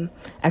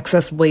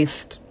excess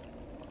waste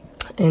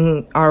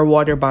in our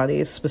water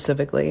bodies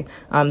specifically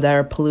that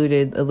are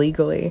polluted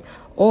illegally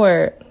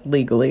or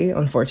legally,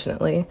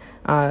 unfortunately.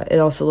 It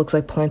also looks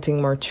like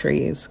planting more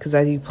trees, because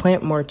as you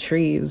plant more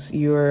trees,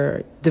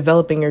 you're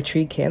developing your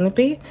tree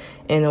canopy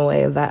in a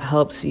way that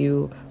helps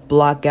you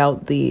block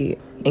out the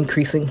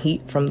increasing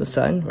heat from the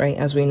sun, right?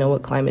 As we know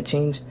with climate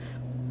change,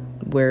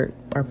 where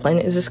our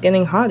planet is just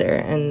getting hotter.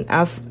 And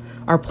as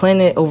our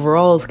planet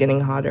overall is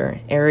getting hotter.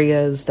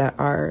 Areas that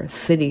are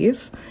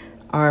cities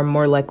are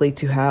more likely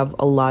to have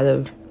a lot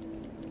of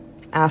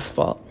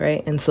asphalt,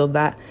 right? And so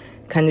that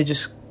kind of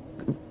just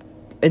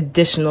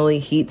additionally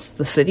heats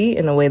the city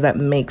in a way that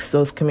makes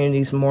those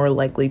communities more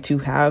likely to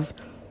have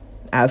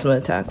asthma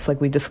attacks,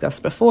 like we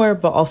discussed before,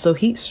 but also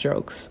heat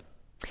strokes.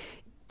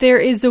 There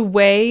is a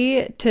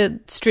way to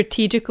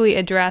strategically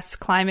address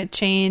climate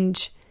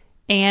change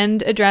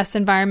and address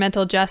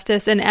environmental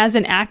justice. And as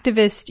an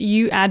activist,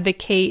 you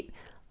advocate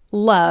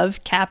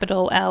LOVE,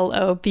 capital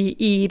LOVE,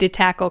 to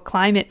tackle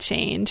climate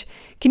change.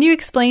 Can you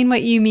explain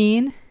what you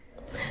mean?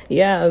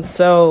 Yeah,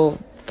 so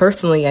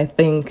personally, I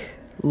think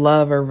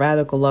love, or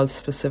radical love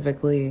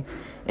specifically,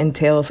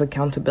 entails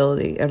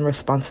accountability and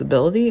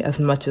responsibility as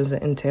much as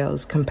it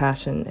entails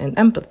compassion and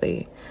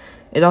empathy.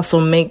 It also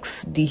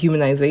makes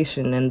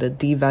dehumanization and the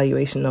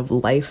devaluation of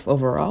life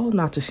overall,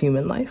 not just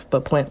human life,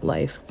 but plant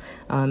life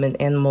and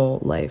animal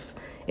life.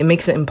 It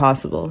makes it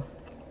impossible.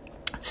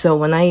 So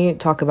when I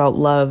talk about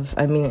love,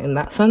 I mean it in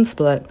that sense,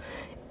 but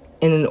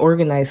in an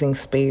organizing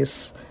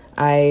space,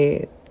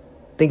 I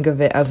think of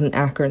it as an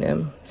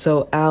acronym.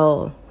 So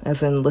L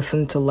as in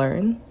listen to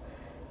learn.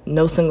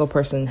 No single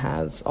person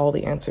has all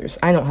the answers.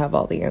 I don't have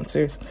all the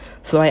answers.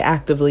 So I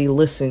actively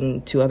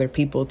listen to other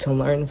people to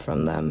learn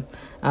from them.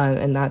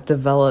 And that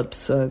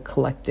develops a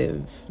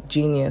collective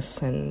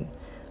genius and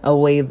a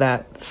way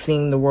that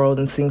seeing the world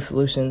and seeing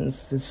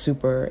solutions is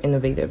super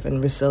innovative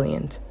and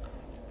resilient.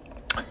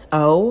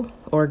 O,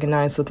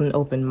 organize with an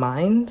open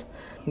mind.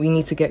 We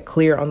need to get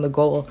clear on the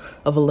goal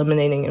of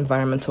eliminating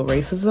environmental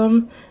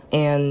racism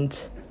and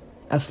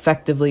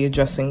effectively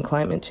addressing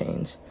climate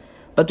change.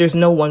 But there's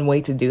no one way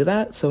to do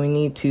that, so we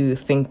need to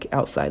think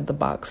outside the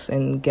box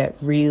and get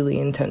really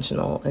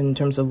intentional in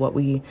terms of what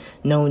we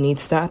know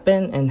needs to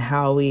happen and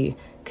how we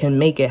can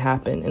make it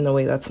happen in a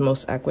way that's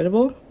most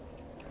equitable.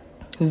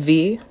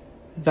 V,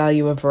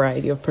 value a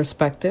variety of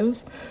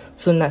perspectives.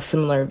 So in that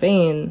similar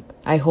vein,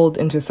 I hold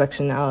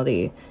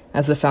intersectionality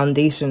as a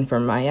foundation for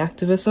my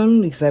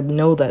activism because I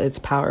know that it's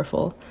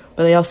powerful.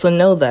 But I also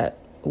know that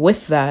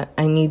with that,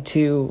 I need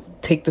to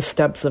take the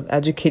steps of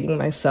educating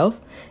myself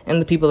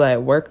and the people that I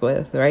work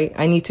with, right?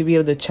 I need to be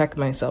able to check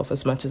myself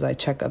as much as I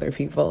check other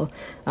people.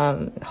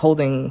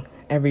 Holding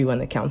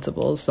everyone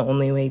accountable is the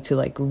only way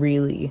to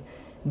really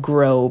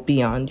grow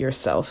beyond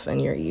yourself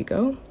and your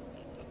ego.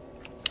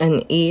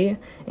 And E,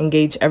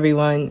 engage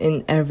everyone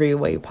in every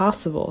way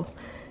possible.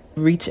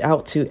 Reach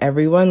out to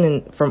everyone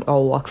and from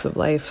all walks of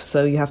life.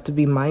 So you have to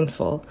be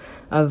mindful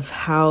of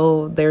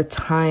how their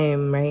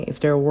time, right, if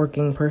they're a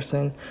working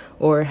person,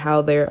 or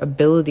how their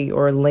ability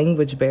or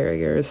language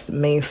barriers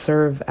may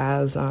serve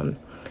as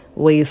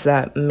ways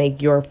that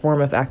make your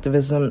form of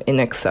activism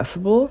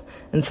inaccessible.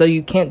 And so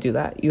you can't do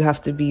that. You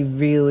have to be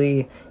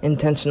really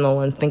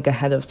intentional and think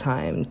ahead of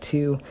time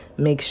to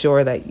make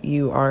sure that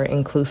you are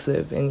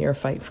inclusive in your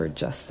fight for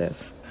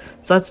justice.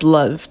 So that's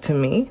love to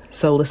me.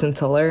 So listen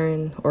to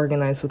learn,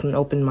 organize with an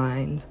open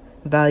mind,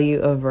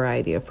 value a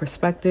variety of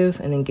perspectives,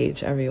 and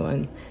engage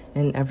everyone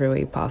in every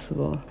way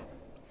possible.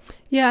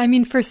 Yeah, I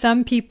mean, for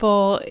some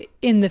people,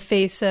 in the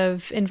face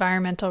of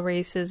environmental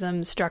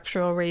racism,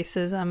 structural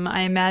racism,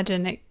 I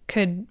imagine it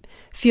could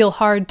feel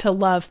hard to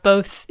love,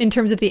 both in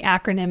terms of the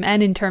acronym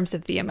and in terms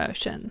of the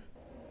emotion.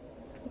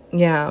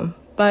 Yeah,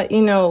 but,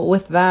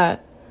 with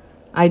that,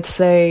 I'd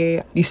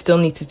say you still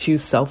need to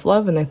choose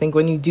self-love. And I think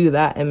when you do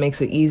that, it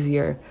makes it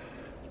easier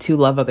to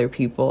love other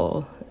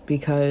people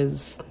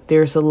because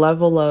there's a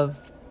level of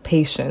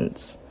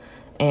patience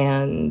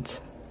and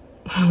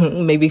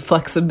maybe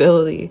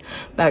flexibility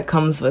that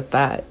comes with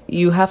that.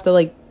 You have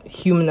to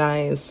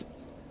humanize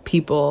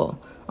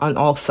people on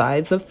all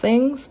sides of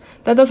things.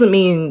 That doesn't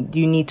mean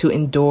you need to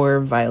endure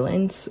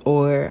violence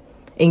or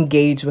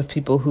engage with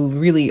people who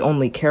really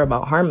only care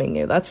about harming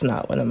you. That's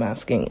not what I'm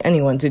asking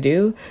anyone to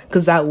do,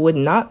 because that would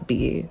not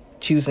be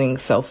choosing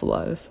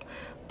self-love.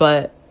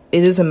 But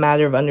it is a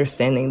matter of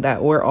understanding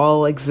that we're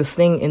all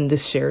existing in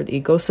this shared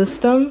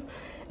ecosystem,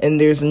 and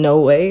there's no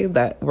way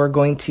that we're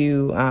going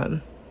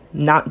to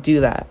not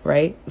do that,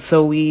 right?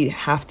 So we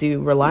have to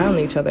rely on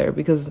each other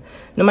because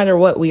no matter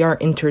what, we are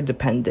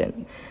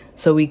interdependent.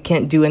 So we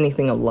can't do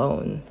anything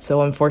alone.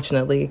 So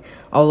unfortunately,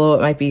 although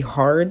it might be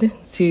hard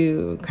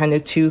to kind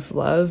of choose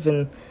love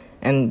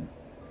and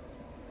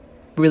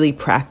really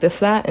practice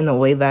that in a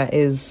way that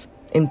is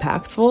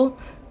impactful,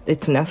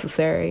 it's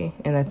necessary,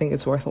 and I think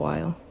it's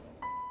worthwhile.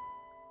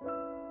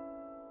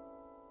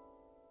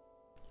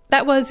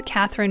 That was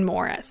Catherine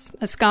Morris,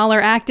 a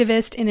scholar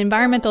activist in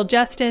environmental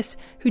justice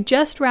who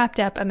just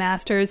wrapped up a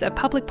master's of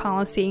public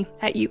policy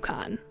at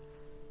UConn.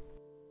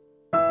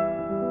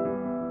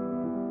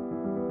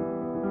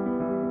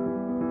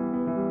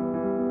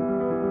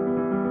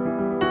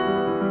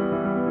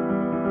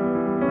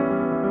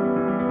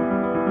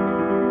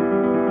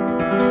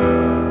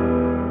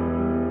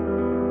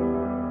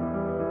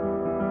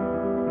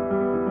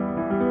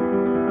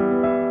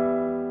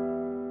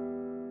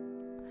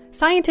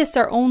 scientists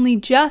are only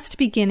just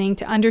beginning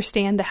to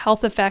understand the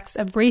health effects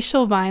of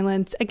racial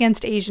violence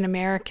against Asian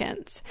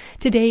Americans.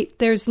 To date,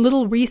 there's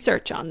little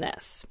research on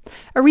this.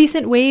 A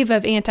recent wave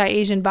of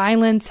anti-Asian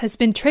violence has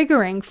been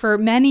triggering for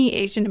many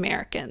Asian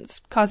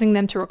Americans, causing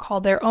them to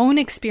recall their own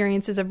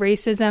experiences of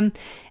racism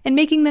and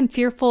making them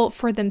fearful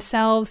for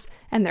themselves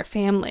and their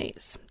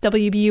families.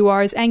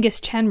 WBUR's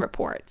Angus Chen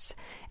reports.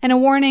 And a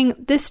warning,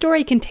 this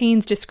story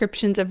contains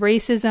descriptions of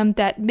racism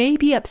that may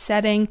be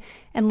upsetting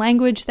and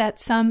language that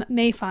some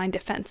may find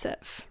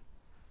offensive.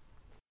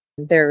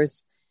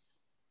 There's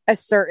a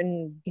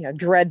certain,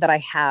 dread that I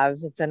have.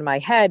 It's in my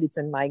head, it's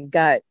in my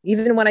gut,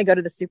 even when I go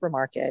to the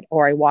supermarket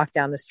or I walk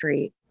down the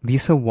street.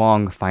 Lisa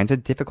Wong finds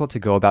it difficult to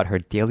go about her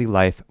daily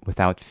life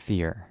without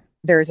fear.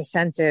 There's a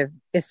sense of,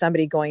 is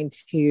somebody going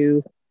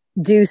to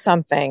do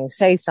something,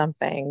 say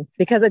something?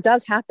 Because it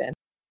does happen.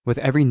 With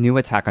every new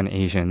attack on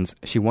Asians,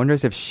 she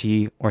wonders if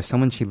she or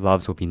someone she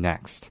loves will be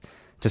next.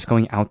 Just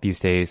going out these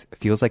days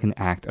feels like an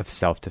act of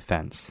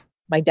self-defense.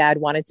 My dad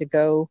wanted to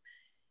go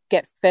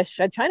get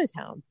fish at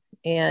Chinatown,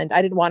 and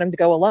I didn't want him to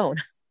go alone.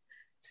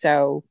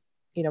 So,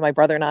 my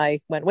brother and I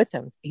went with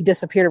him. He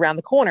disappeared around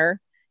the corner.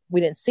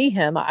 We didn't see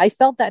him. I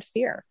felt that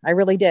fear. I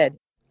really did.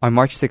 On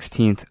March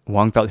 16th,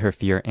 Wong felt her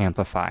fear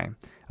amplify.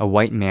 A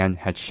white man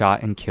had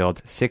shot and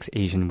killed 6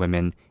 Asian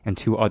women and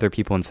 2 other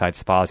people inside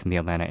spas in the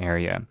Atlanta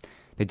area.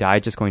 They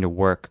died just going to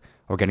work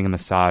or getting a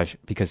massage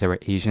because they were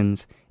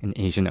Asians in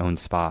Asian-owned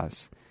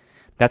spas.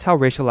 That's how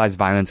racialized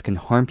violence can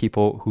harm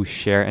people who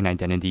share an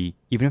identity,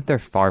 even if they're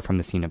far from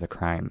the scene of the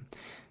crime.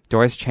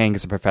 Doris Chang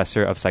is a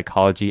professor of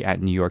psychology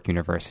at New York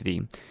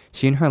University.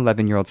 She and her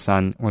 11-year-old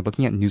son were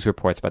looking at news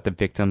reports about the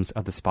victims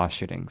of the spa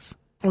shootings.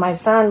 My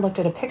son looked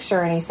at a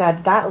picture and he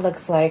said, "That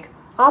looks like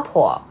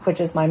Apo,"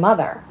 which is my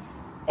mother.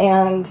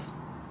 And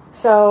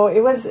so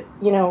it was,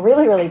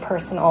 really, really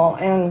personal.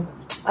 And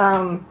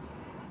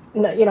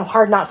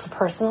hard not to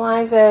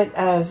personalize it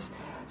as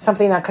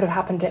something that could have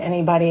happened to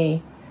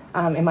anybody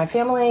in my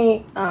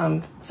family,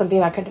 something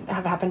that could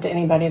have happened to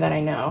anybody that I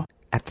know.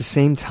 At the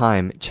same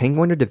time, Chang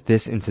wondered if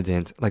this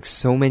incident, like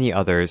so many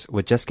others,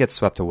 would just get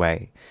swept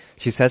away.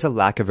 She says a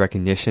lack of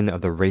recognition of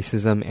the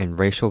racism and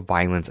racial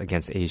violence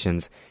against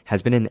Asians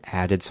has been an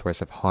added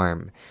source of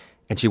harm,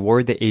 and she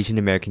worried the Asian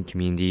American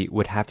community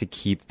would have to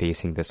keep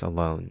facing this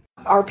alone.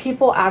 Are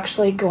people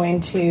actually going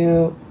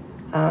to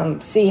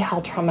see how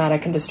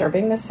traumatic and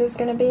disturbing this is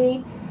going to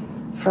be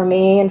for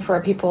me and for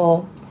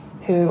people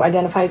who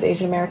identify as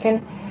Asian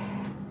American?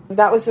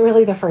 That was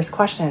really the first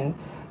question.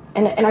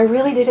 And I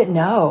really didn't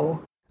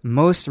know.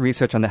 Most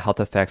research on the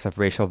health effects of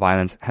racial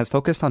violence has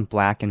focused on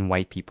Black and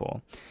white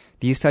people.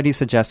 These studies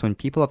suggest when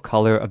people of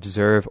color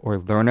observe or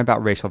learn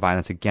about racial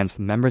violence against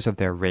members of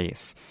their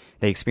race,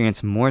 they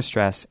experience more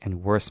stress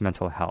and worse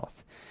mental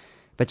health.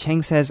 But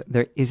Chang says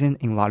there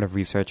isn't a lot of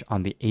research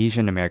on the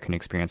Asian American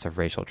experience of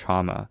racial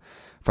trauma.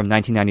 From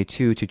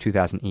 1992 to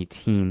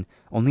 2018,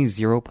 only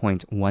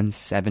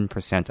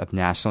 0.17% of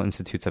National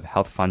Institutes of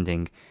Health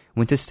funding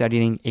went to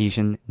studying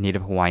Asian,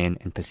 Native Hawaiian,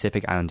 and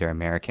Pacific Islander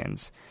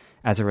Americans.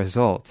 As a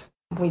result,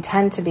 we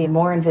tend to be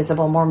more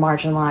invisible, more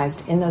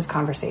marginalized in those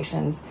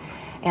conversations.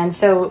 And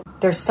so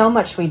there's so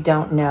much we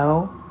don't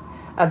know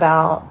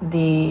about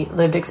the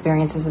lived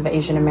experiences of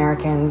Asian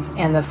Americans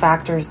and the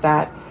factors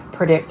that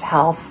predict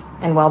health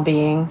and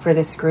well-being for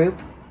this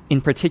group.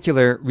 In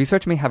particular,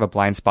 research may have a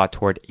blind spot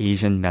toward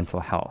Asian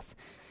mental health.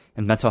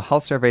 In mental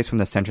health surveys from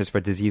the Centers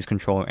for Disease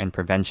Control and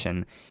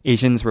Prevention,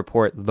 Asians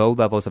report low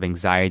levels of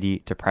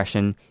anxiety,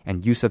 depression,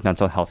 and use of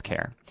mental health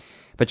care.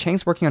 But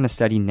Chang's working on a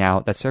study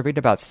now that surveyed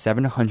about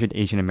 700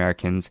 Asian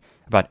Americans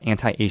about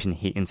anti-Asian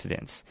hate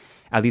incidents.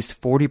 At least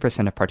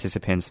 40% of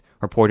participants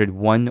reported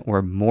one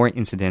or more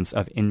incidents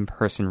of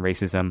in-person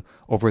racism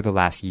over the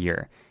last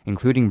year,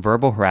 including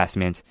verbal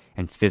harassment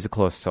and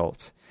physical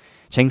assault.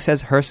 Chang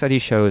says her study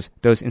shows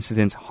those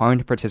incidents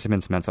harmed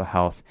participants' mental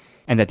health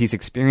and that these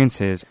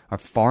experiences are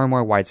far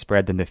more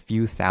widespread than the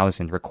few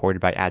thousand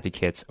recorded by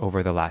advocates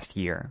over the last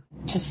year.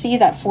 To see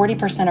that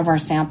 40% of our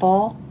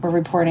sample were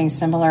reporting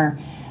similar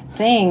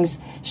things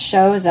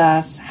shows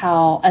us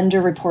how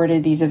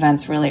underreported these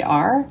events really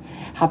are,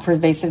 how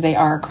pervasive they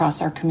are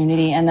across our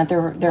community, and that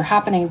they're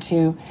happening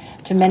to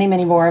many,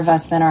 many more of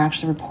us than are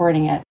actually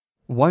reporting it.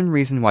 One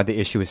reason why the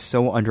issue is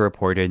so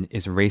underreported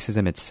is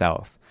racism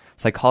itself.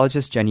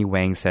 Psychologist Jenny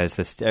Wang says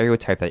the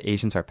stereotype that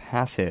Asians are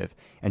passive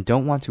and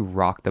don't want to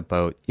rock the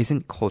boat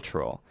isn't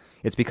cultural.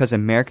 It's because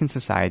American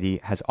society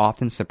has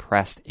often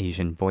suppressed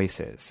Asian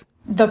voices.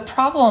 The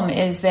problem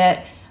is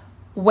that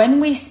when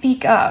we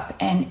speak up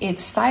and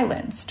it's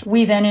silenced,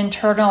 we then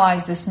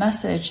internalize this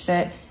message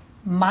that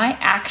my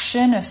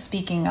action of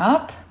speaking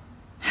up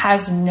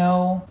has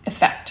no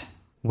effect.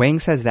 Wang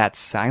says that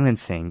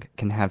silencing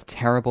can have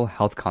terrible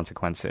health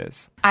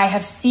consequences. I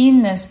have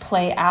seen this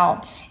play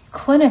out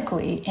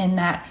clinically in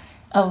that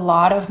a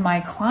lot of my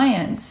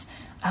clients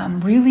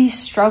really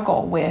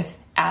struggle with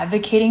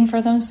advocating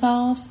for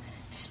themselves,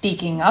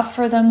 speaking up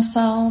for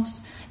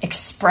themselves,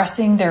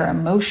 expressing their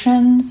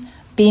emotions,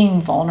 being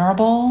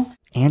vulnerable.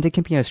 And it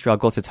can be a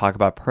struggle to talk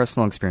about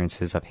personal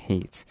experiences of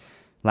hate.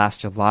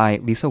 Last July,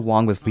 Lisa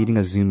Wong was leading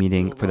a Zoom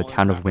meeting for the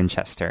town of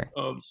Winchester.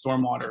 Of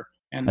stormwater.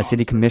 And a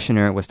city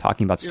commissioner was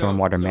talking about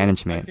stormwater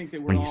management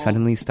when he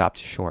suddenly stopped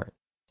short.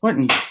 What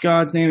in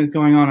God's name is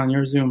going on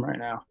your Zoom right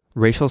now?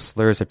 Racial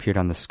slurs appeared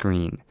on the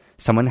screen.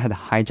 Someone had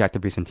hijacked the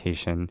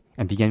presentation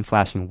and began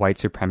flashing white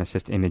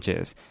supremacist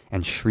images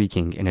and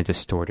shrieking in a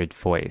distorted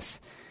voice.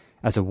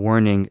 As a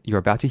warning, you're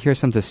about to hear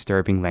some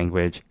disturbing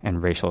language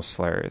and racial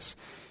slurs.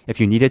 If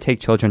you need to take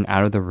children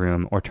out of the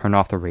room or turn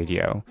off the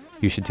radio,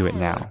 you should do it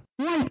now.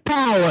 White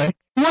power!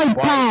 White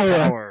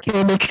power!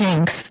 Kill the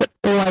chinks.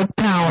 White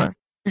power.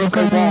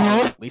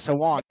 Lisa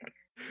Wong.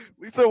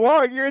 Lisa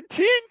Wong, you're a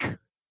chink!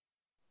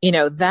 You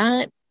know,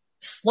 that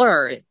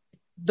slur,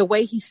 the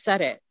way he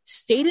said it,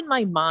 stayed in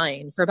my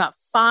mind for about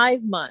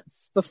 5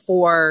 months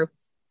before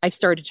I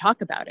started to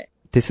talk about it.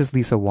 This is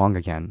Lisa Wong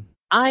again.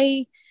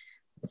 I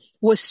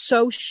was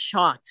so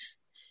shocked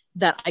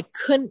that I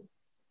couldn't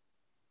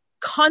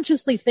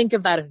consciously think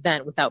of that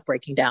event without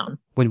breaking down.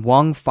 When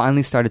Wong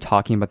finally started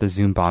talking about the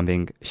Zoom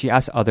bombing, she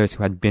asked others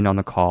who had been on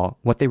the call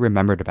what they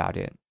remembered about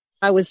it.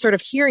 I was sort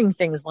of hearing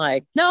things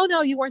like, no,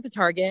 you weren't the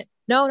target.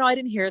 No, I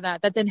didn't hear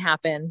that. That didn't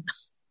happen.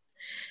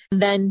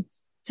 And then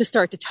to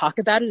start to talk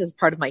about it as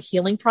part of my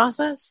healing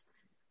process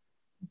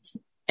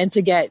and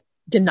to get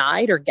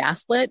denied or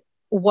gaslit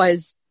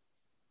was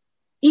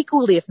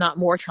equally, if not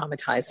more,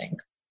 traumatizing.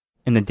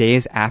 In the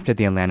days after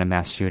the Atlanta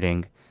mass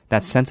shooting,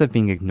 that sense of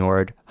being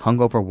ignored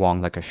hung over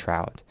Wong like a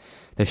shroud.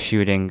 The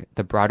shooting,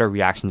 the broader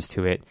reactions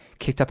to it,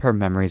 kicked up her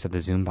memories of the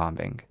Zoom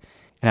bombing.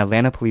 An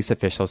Atlanta police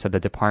official said the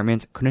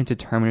department couldn't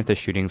determine if the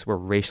shootings were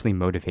racially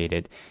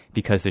motivated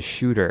because the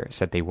shooter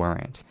said they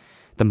weren't.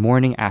 The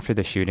morning after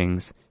the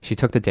shootings, she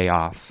took the day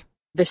off.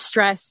 The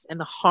stress and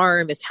the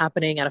harm is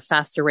happening at a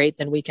faster rate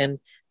than we can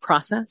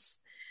process.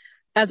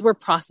 As we're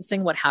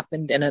processing what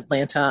happened in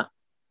Atlanta,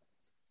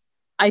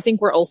 I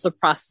think we're also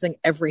processing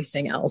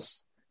everything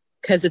else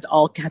because it's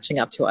all catching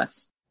up to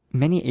us.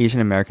 Many Asian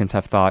Americans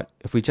have thought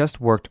if we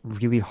just worked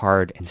really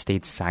hard and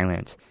stayed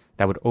silent,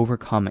 that would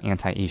overcome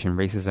anti-Asian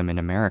racism in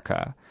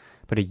America.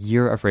 But a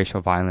year of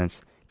racial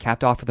violence,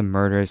 capped off with the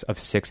murders of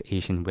 6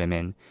 Asian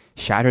women,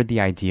 shattered the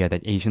idea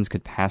that Asians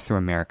could pass through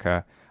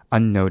America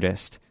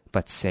unnoticed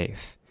but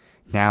safe.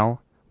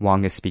 Now,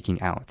 Wong is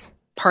speaking out.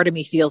 Part of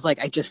me feels like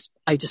I just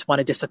want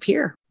to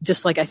disappear.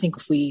 Just like I think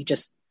if we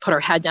just put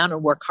our head down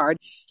and work hard,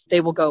 they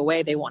will go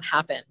away, they won't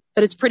happen.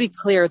 But it's pretty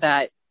clear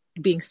that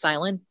being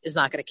silent is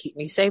not going to keep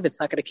me safe. It's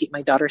not going to keep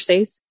my daughter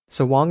safe.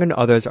 So Wong and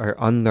others are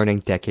unlearning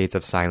decades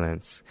of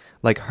silence.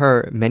 Like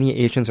her, many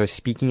Asians are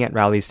speaking at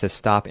rallies to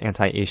stop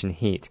anti-Asian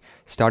hate,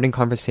 starting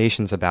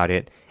conversations about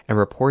it, and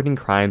reporting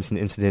crimes and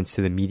incidents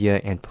to the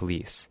media and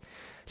police.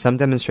 Some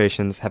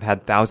demonstrations have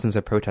had thousands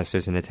of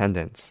protesters in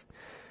attendance.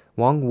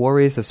 Wong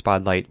worries the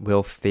spotlight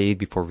will fade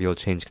before real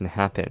change can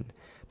happen,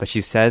 but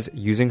she says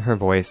using her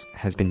voice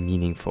has been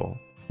meaningful.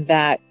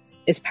 That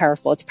is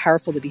powerful. It's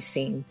powerful to be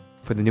seen.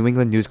 For the New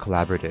England News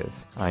Collaborative,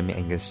 I'm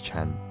Angus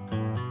Chen.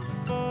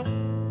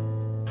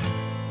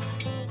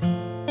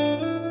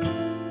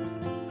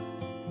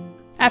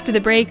 After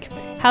the break,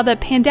 how the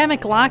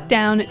pandemic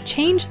lockdown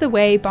changed the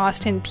way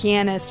Boston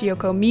pianist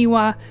Yoko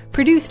Miwa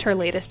produced her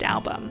latest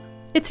album.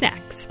 It's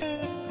next.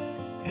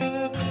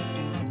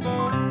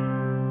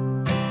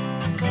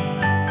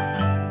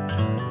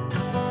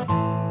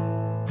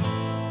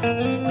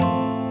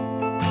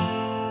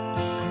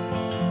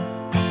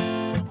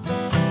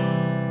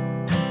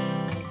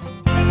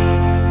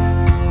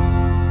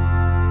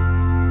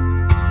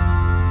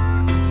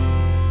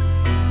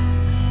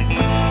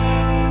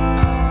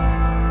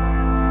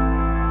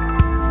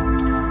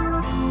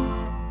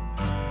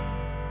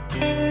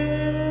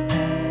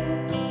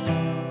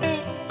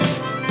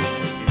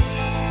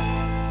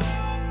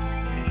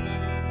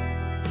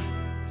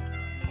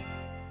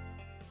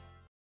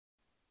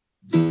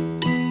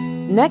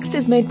 Next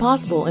is made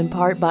possible in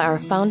part by our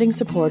founding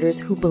supporters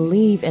who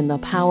believe in the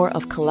power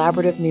of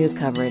collaborative news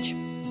coverage,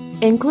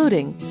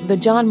 including the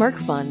John Merck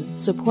Fund,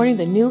 supporting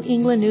the New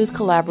England News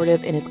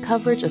Collaborative in its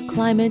coverage of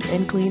climate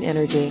and clean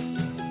energy.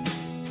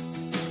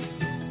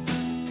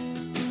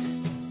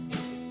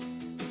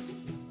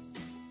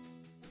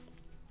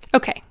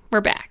 Okay,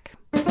 we're back.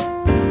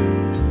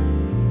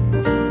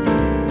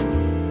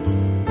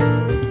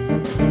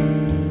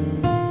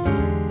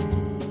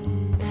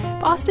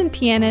 Boston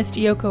pianist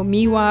Yoko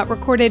Miwa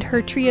recorded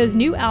her trio's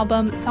new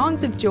album,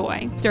 Songs of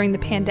Joy, during the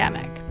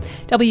pandemic.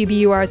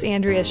 WBUR's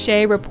Andrea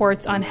Shea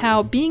reports on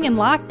how being in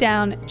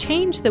lockdown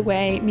changed the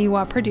way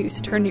Miwa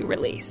produced her new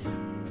release.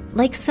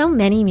 Like so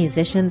many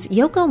musicians,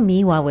 Yoko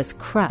Miwa was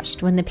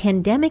crushed when the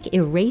pandemic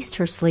erased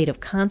her slate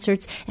of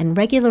concerts and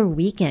regular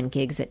weekend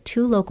gigs at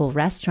 2 local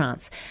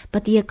restaurants.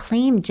 But the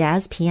acclaimed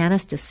jazz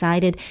pianist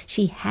decided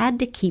she had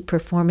to keep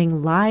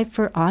performing live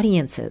for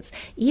audiences,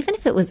 even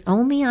if it was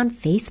only on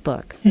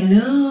Facebook.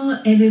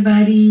 Hello,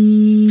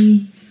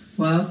 everybody.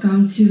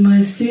 Welcome to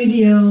my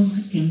studio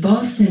in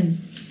Boston.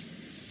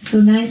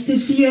 So nice to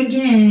see you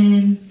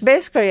again.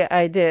 Basically,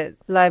 I did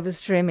live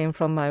streaming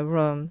from my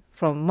room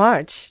from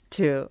March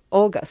to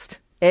August.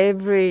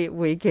 Every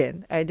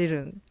weekend, I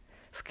didn't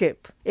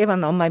skip,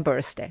 even on my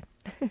birthday.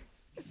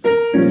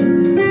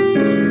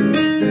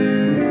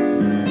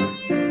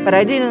 But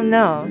I didn't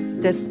know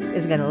this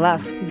is going to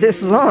last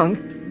this long.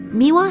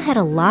 Miwa had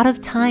a lot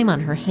of time on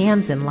her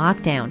hands in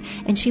lockdown,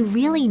 and she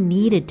really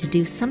needed to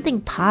do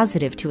something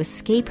positive to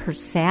escape her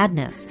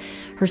sadness.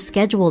 Her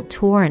scheduled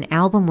tour and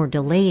album were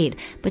delayed,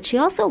 but she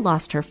also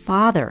lost her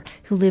father,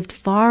 who lived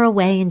far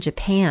away in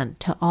Japan,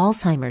 to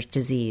Alzheimer's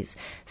disease.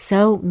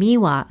 So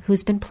Miwa,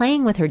 who's been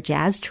playing with her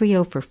jazz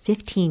trio for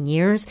 15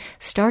 years,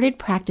 started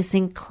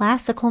practicing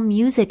classical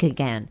music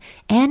again,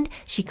 and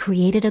she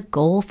created a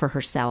goal for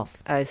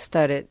herself. I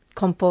started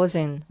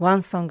composing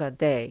one song a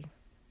day.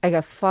 I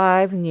got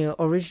 5 new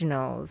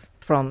originals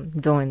from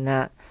doing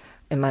that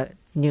in my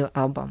new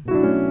album.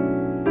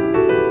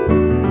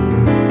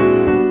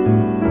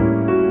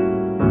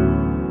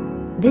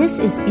 This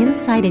is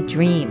Inside a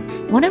Dream,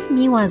 one of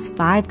Miwa's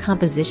 5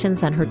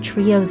 compositions on her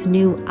trio's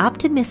new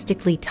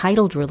optimistically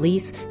titled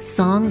release,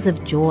 Songs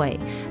of Joy.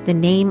 The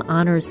name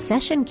honors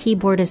session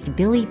keyboardist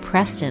Billy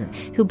Preston,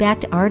 who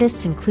backed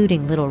artists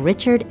including Little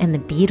Richard and the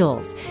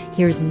Beatles.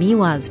 Here's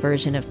Miwa's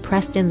version of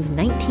Preston's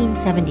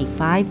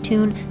 1975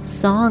 tune,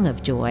 Song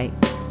of Joy.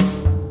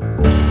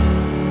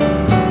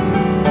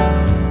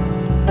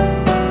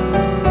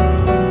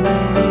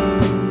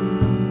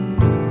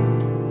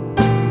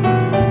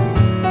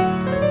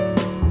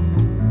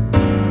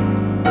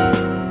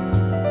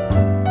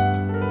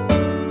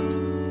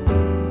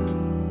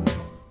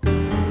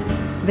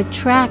 The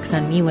tracks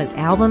on Miwa's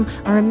album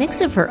are a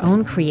mix of her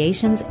own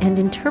creations and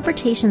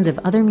interpretations of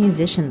other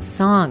musicians'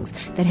 songs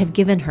that have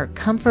given her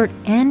comfort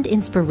and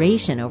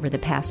inspiration over the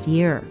past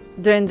year.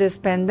 During this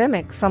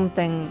pandemic,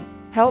 something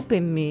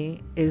helping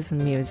me is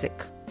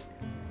music.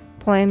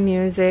 Playing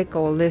music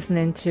or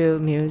listening to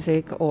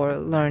music or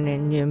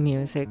learning new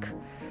music.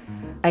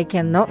 I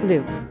cannot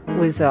live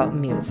without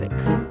music.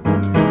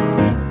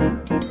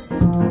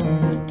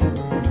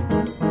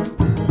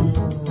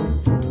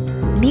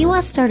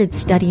 Miwa started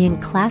studying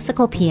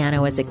classical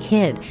piano as a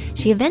kid.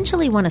 She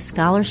eventually won a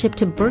scholarship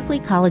to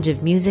Berklee College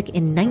of Music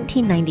in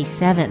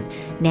 1997.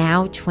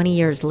 Now, 20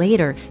 years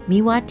later,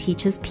 Miwa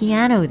teaches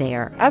piano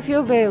there. I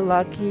feel very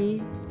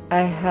lucky.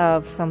 I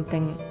have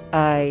something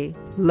I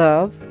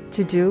love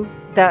to do.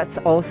 That's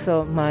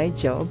also my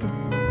job.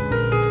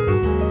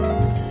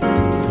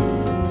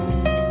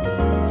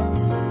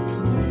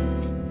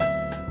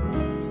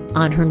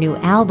 On her new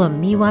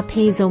album, Miwa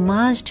pays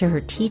homage to her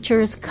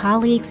teachers,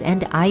 colleagues,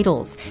 and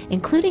idols,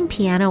 including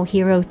piano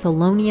hero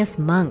Thelonious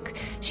Monk.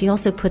 She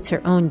also puts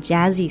her own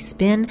jazzy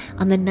spin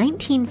on the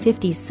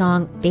 1950s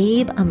song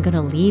Babe, I'm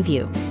Gonna Leave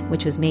You,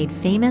 which was made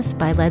famous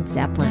by Led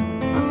Zeppelin.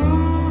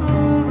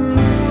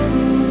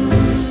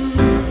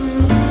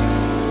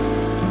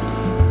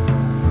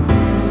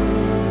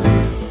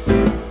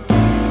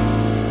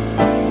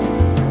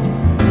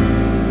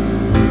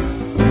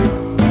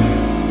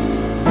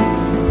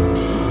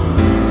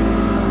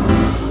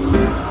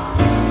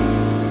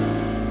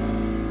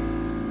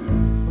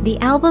 The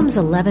album's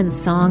 11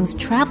 songs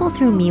travel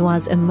through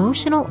Miwa's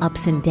emotional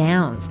ups and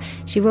downs.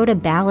 She wrote a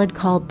ballad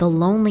called The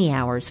Lonely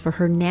Hours for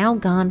her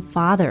now-gone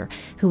father,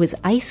 who was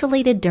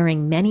isolated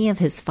during many of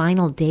his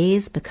final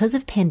days because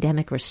of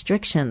pandemic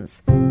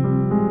restrictions.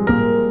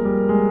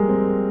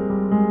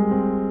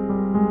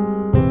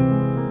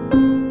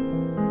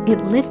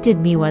 It lifted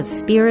Miwa's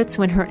spirits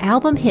when her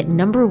album hit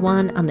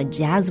 #1 on the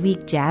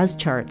Jazzweek jazz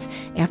charts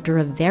after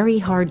a very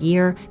hard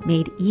year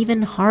made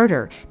even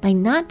harder by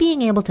not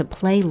being able to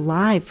play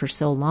live for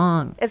so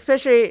long.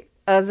 Especially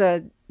as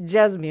a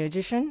jazz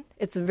musician,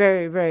 it's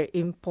very, very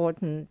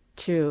important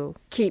to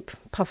keep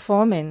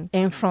performing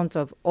in front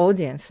of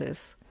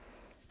audiences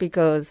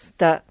because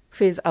that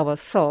feeds our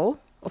soul,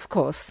 of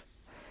course,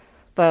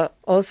 but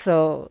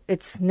also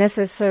it's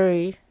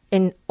necessary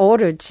in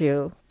order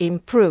to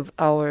improve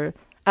our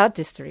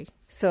artistry.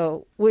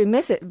 So we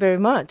miss it very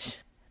much.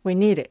 We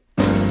need it.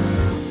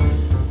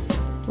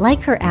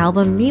 Like her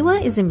album,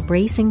 Miwa is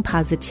embracing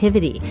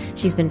positivity.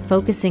 She's been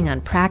focusing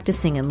on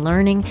practicing and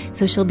learning,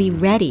 so she'll be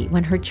ready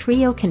when her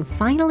trio can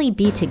finally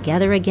be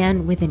together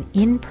again with an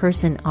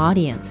in-person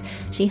audience.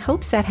 She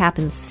hopes that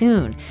happens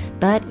soon,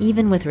 but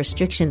even with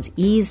restrictions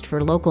eased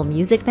for local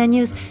music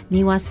venues,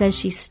 Miwa says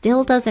she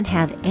still doesn't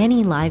have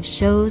any live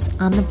shows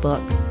on the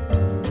books.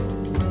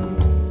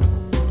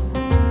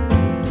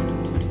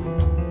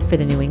 For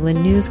the New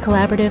England News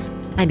Collaborative,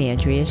 I'm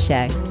Andrea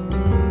Shea.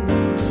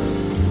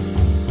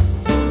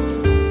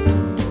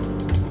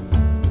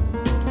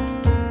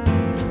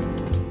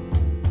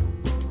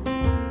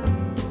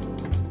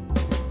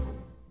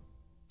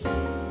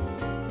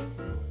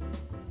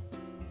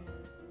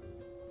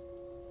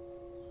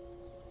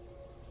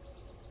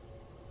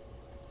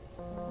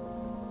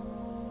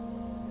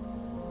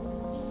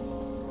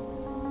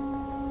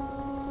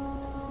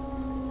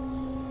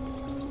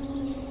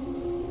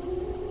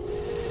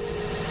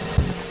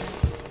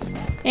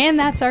 And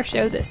that's our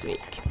show this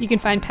week. You can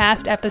find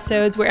past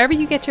episodes wherever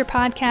you get your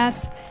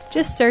podcasts.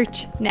 Just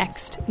search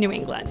Next New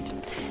England.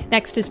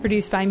 Next is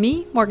produced by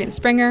me, Morgan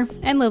Springer,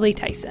 and Lily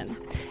Tyson.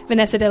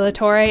 Vanessa De La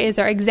Torre is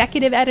our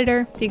executive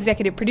editor. The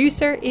executive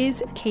producer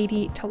is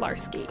Katie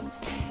Tolarski.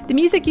 The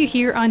music you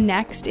hear on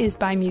Next is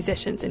by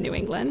musicians in New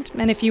England.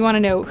 And if you want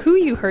to know who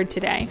you heard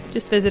today,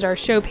 just visit our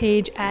show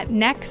page at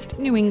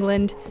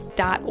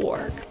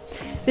nextnewengland.org.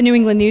 The New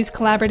England News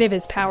Collaborative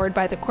is powered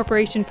by the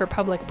Corporation for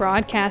Public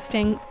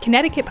Broadcasting,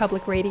 Connecticut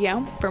Public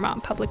Radio,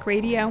 Vermont Public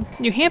Radio,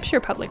 New Hampshire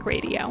Public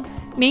Radio,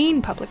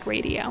 Maine Public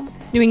Radio,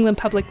 New England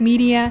Public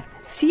Media,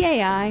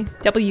 CAI,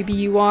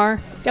 WBUR,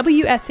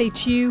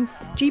 WSHU,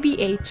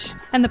 GBH,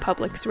 and the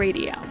Public's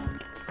Radio.